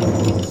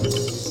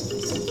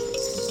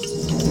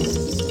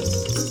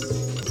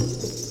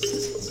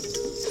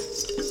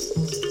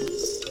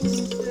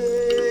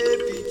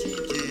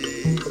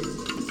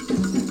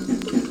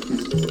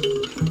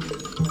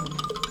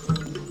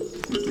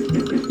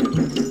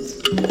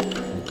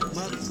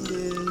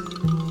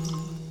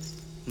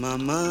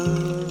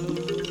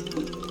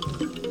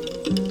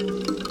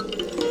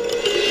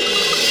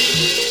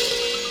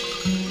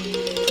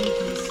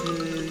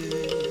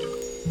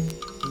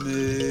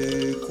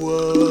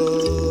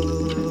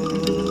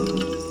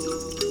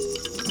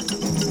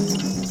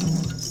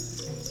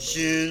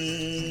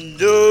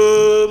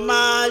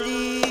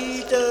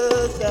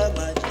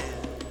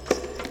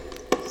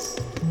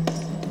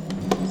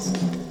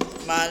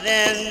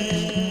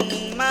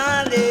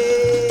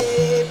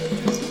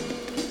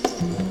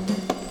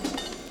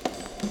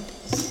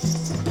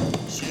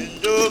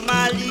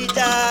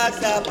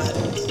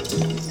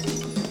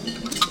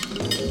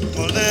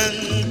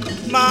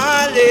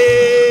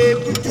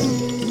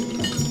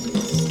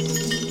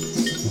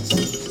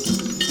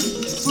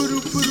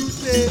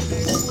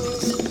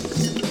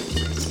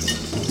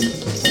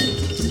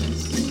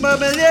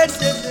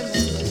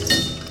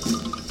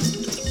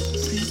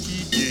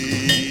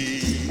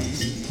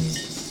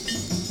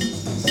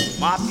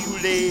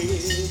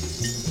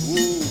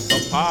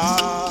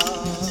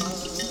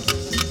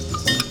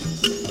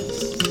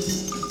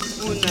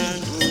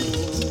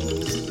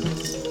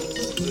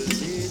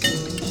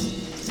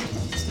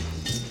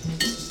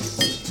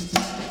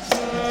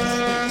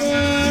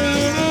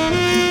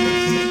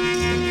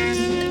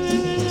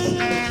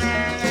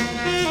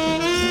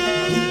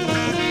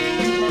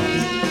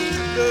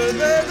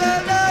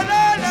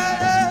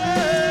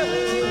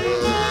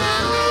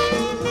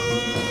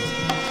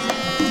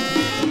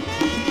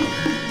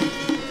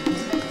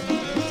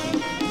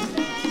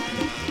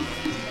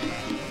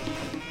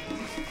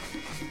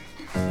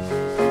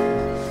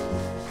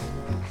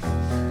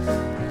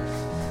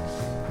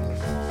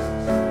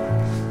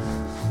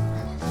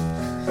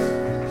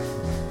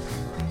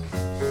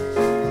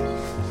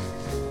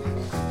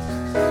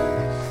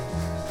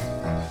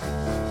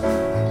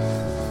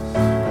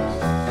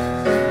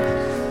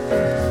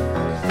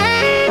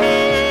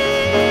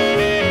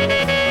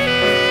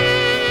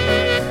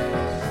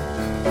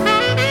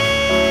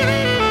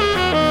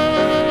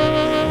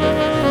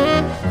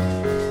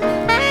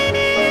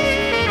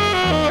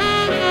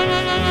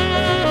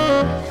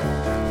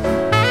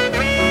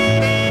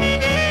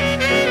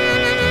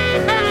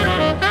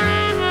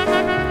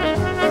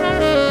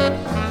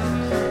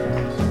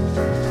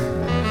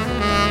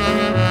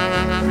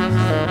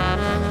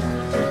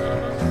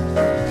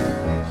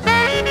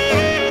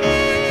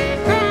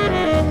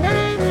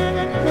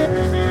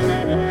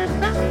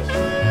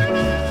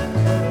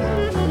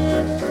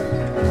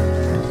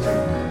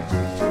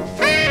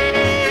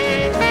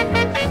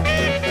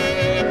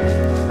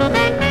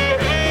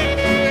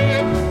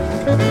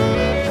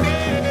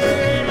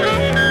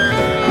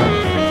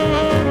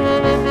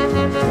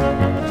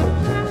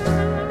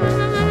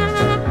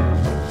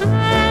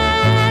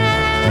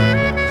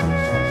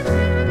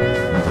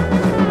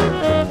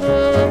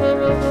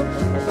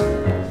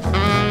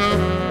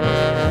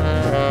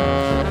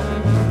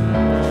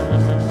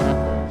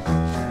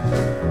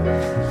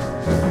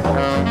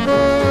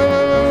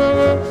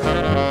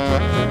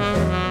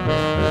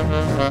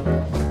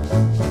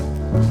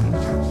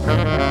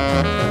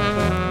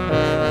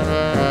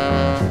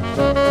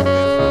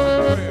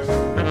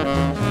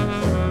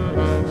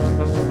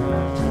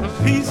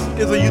Peace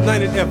is a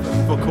united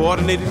effort for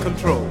coordinated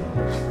control.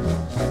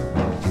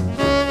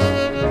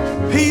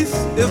 Peace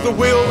is the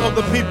will of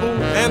the people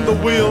and the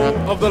will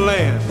of the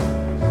land.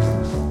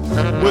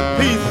 With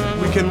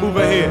peace, we can move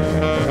ahead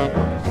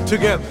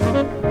together.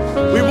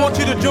 We want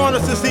you to join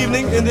us this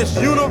evening in this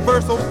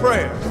universal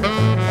prayer.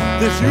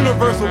 This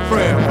universal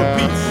prayer for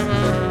peace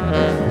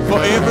for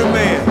every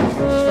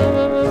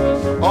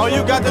man. All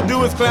you got to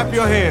do is clap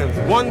your hands.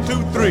 1,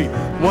 2, 3.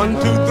 1,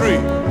 2, 3.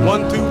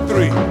 1, 2,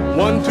 3.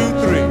 1,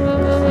 2,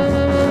 3.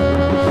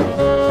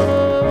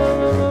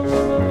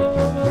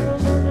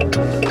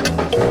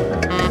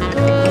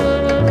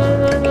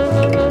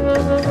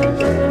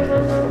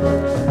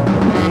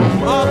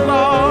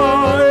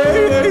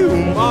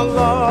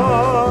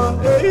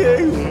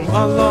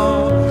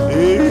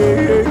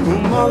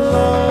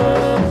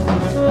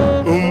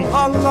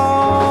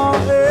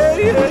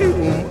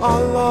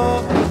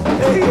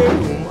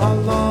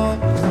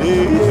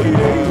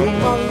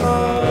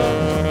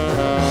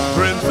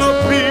 Prince of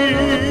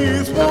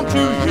Peace, won't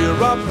you hear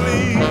our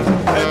plea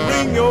and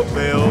ring your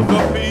bells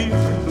of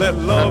peace? Let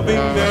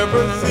loving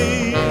never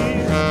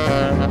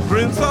cease.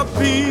 Prince of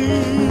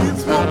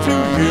Peace, won't you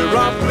hear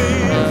our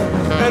plea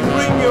and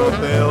ring your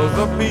bells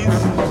of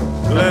peace?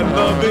 Let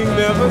loving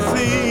never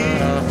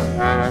cease.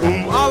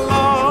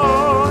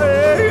 Allah,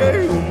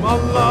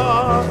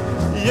 Allah,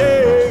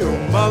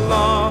 yeah,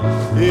 Allah,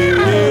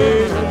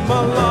 yeah,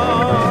 Allah.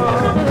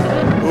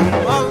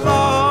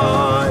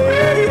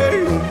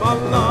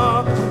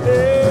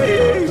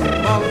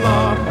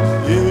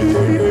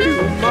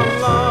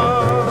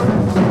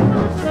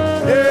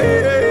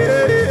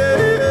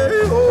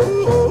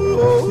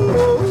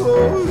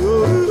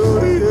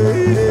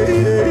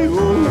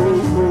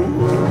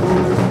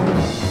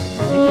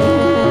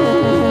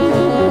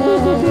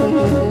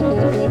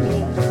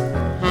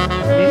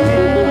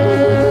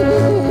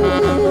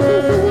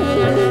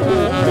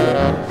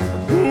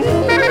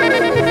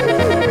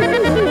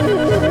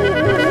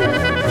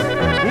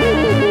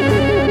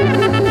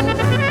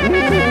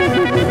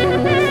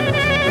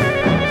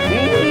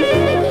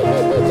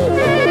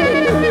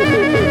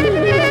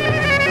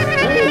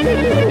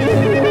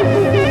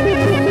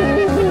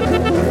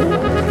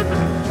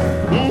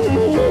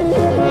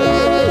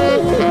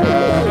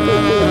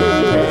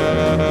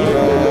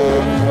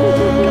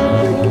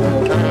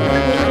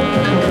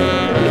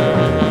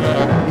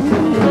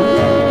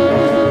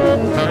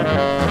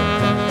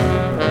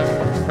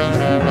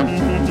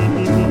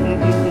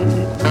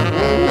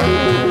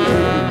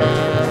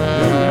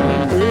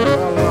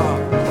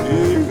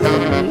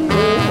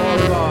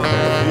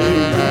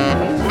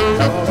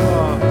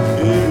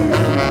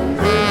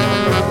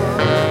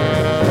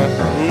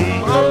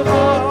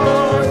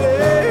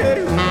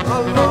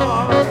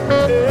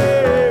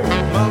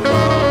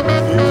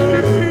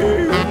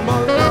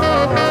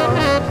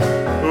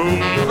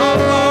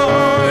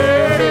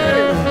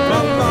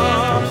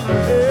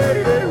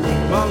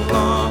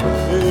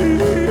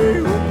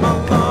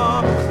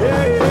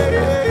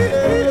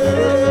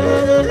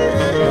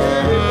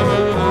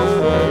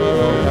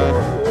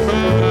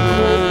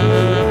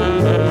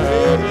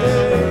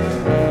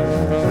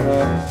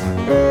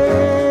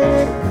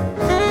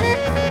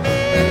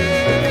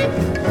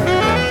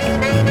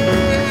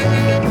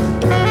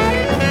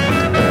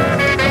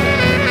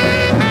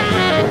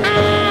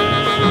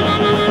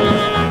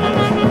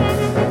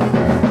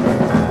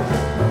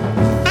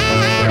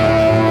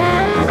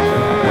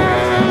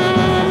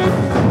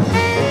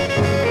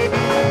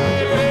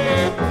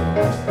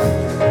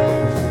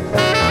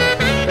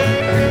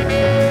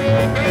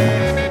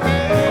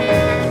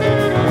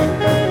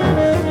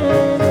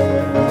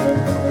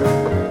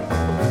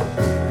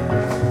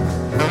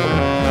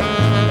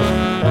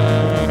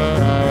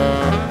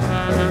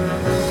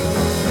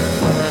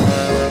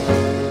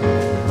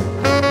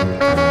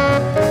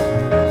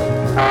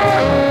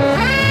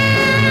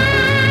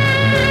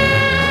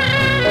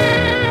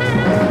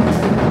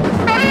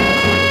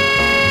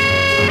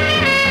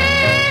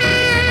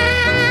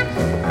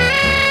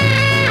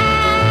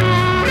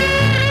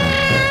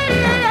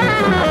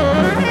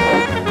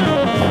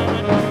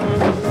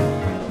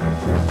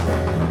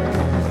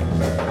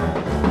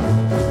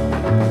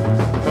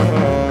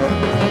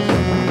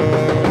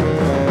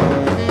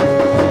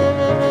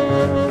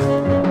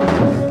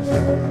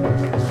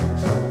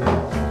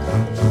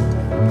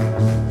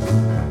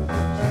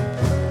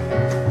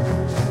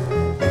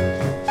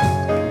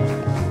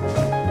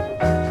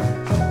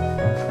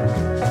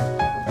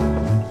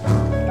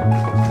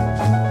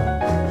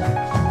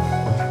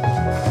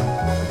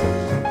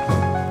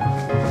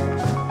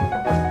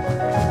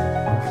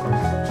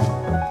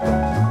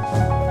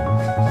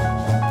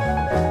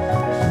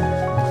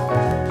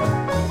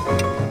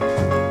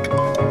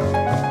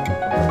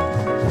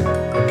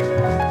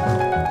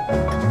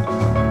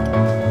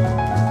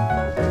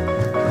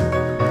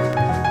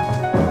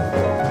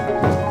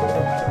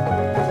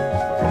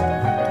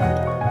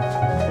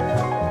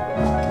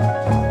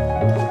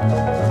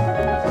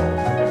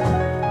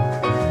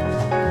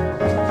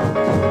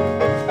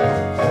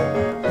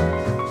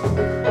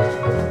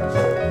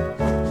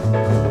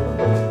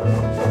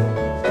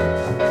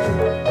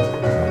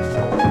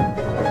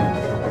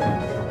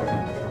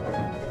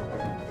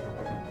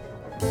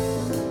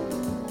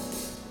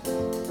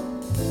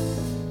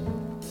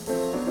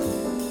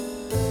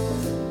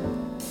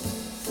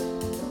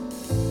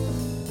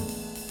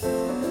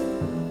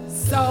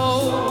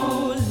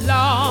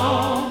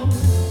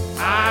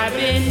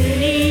 been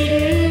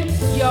needing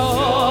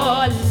your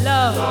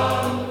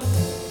love.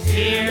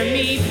 Hear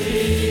me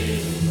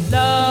please,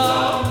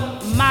 love,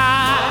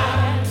 my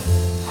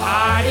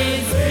heart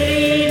is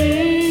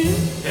bleeding.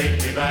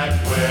 Take me back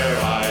where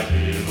I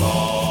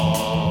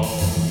belong.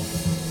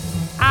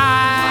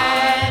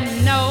 I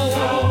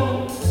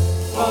know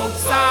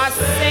folks are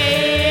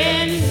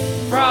saying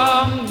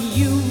from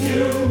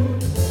you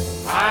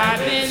I've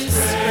been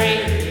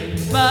straight,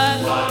 but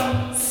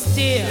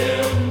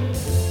still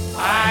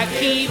I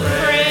keep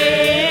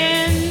praying.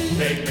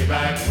 Take me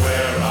back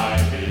where I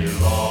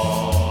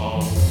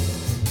belong.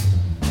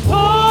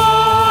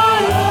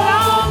 Poor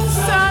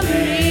lonesome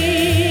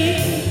me,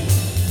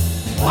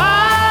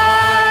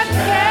 why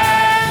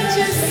can't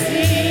you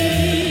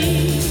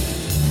see?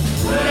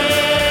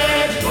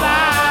 Let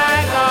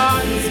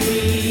bygones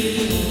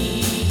be.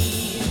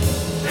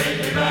 Take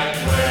me back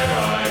where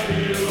I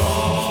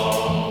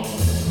belong.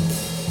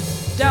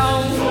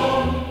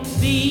 Don't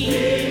be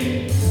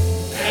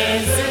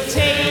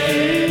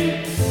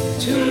hesitating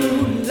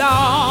too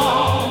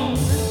long.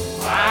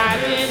 I've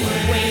been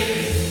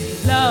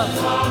waiting, love,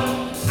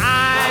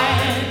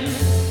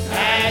 I'm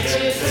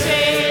agitating.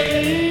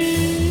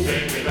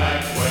 Take me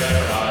back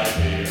where I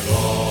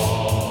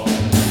belong.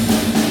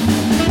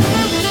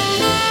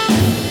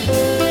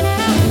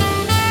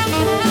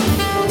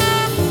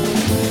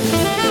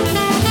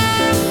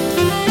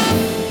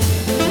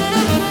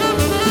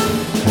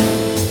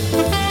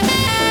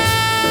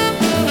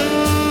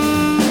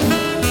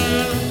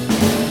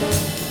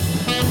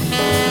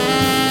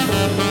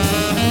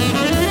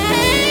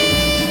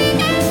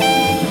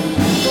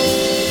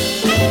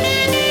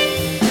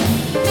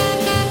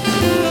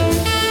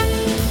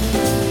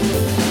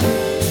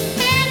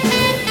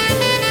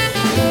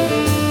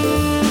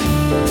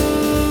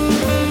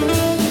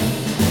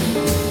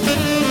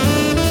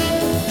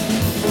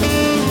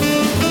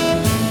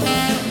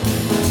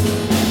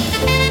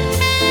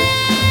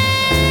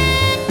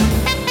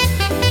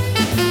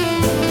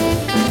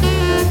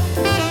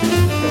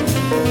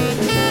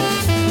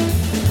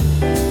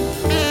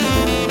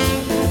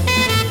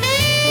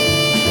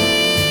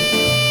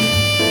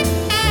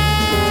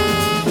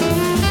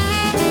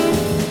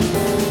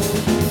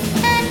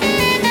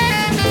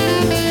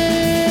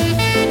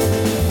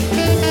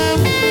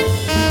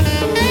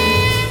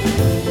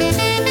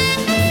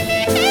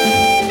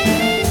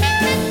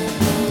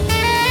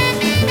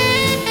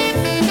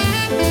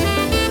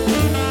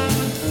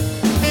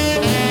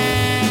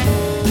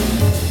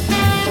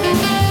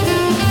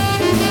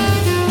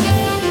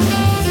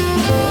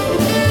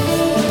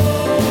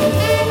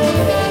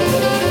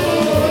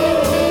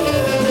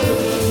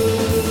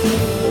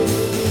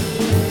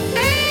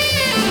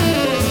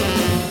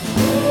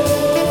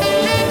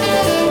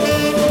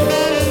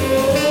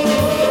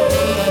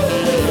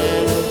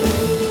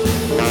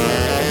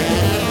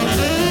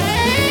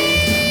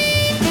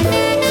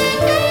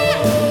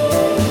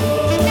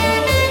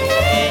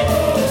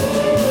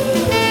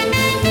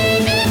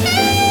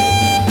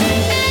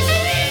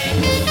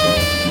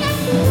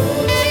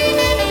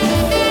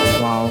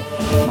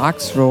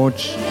 Max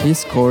Roach,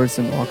 His Chorus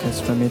and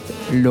Orchestra mit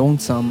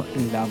Lonesome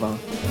Lover.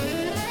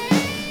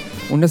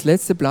 Und als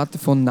letzte Platte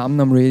von Nam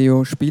Nam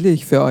Radio spiele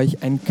ich für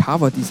euch ein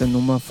Cover dieser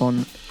Nummer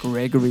von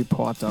Gregory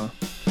Porter.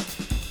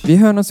 Wir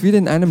hören uns wieder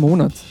in einem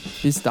Monat.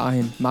 Bis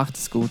dahin, macht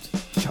es gut.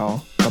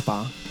 Ciao,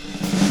 Baba.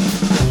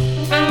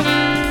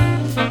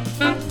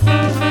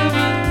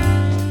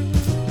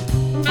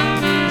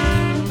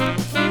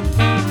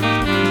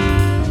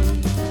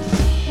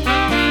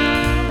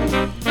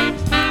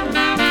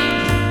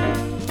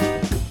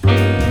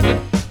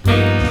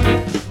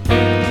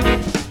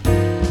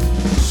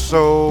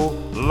 So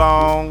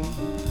long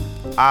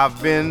I've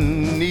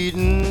been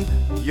needing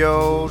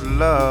your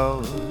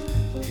love.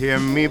 Hear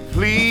me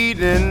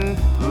pleading,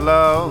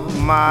 love,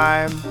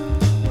 my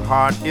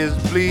heart is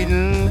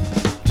bleeding.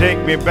 Take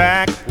me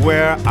back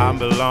where I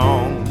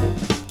belong.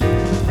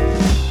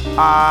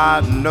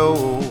 I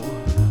know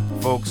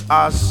folks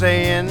are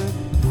saying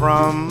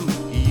from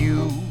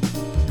you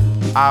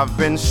I've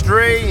been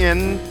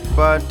straying,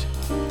 but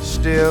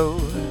still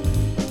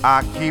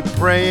I keep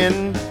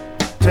praying.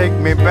 Take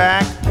me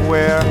back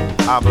where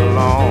I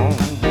belong.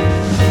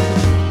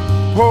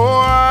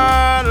 Poor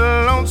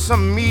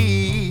lonesome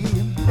me,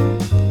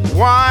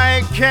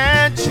 why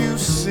can't you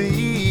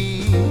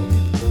see?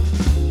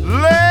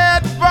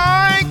 Let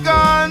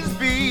bygones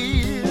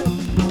be.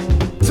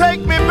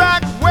 Take me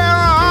back where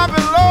I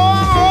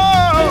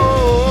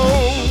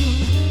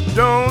belong.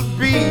 Don't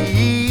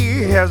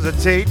be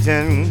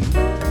hesitating.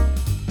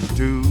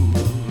 Too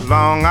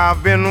long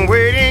I've been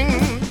waiting.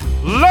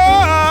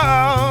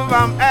 Love,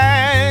 I'm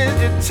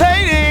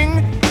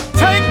agitating.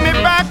 Take me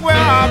back where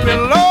I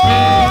belong.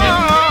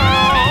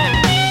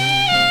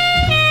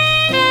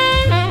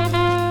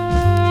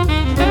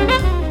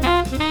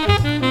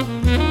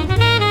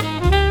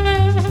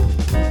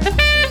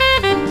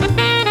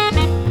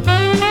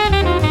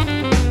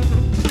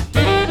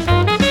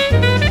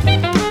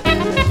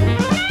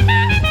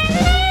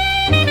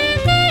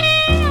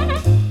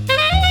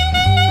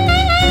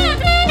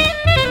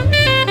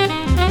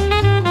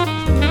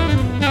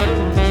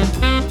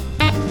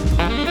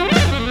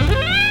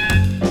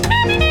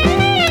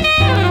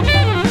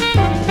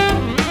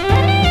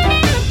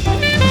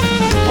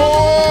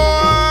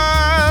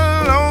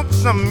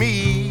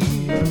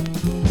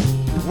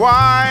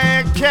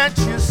 Why can't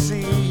you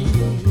see?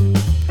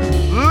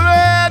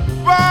 Let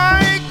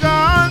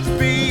bygones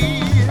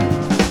be.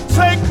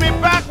 Take me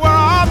back where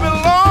I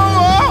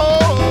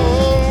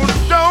belong.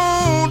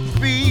 Don't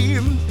be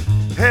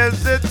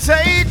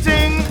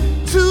hesitating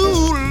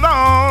too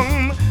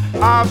long.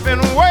 I've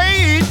been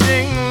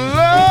waiting,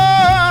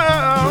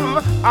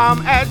 love.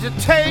 I'm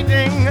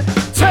agitating.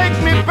 Take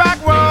me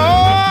back where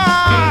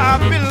I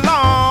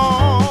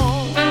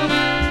belong.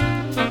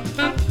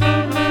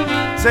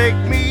 Take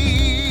me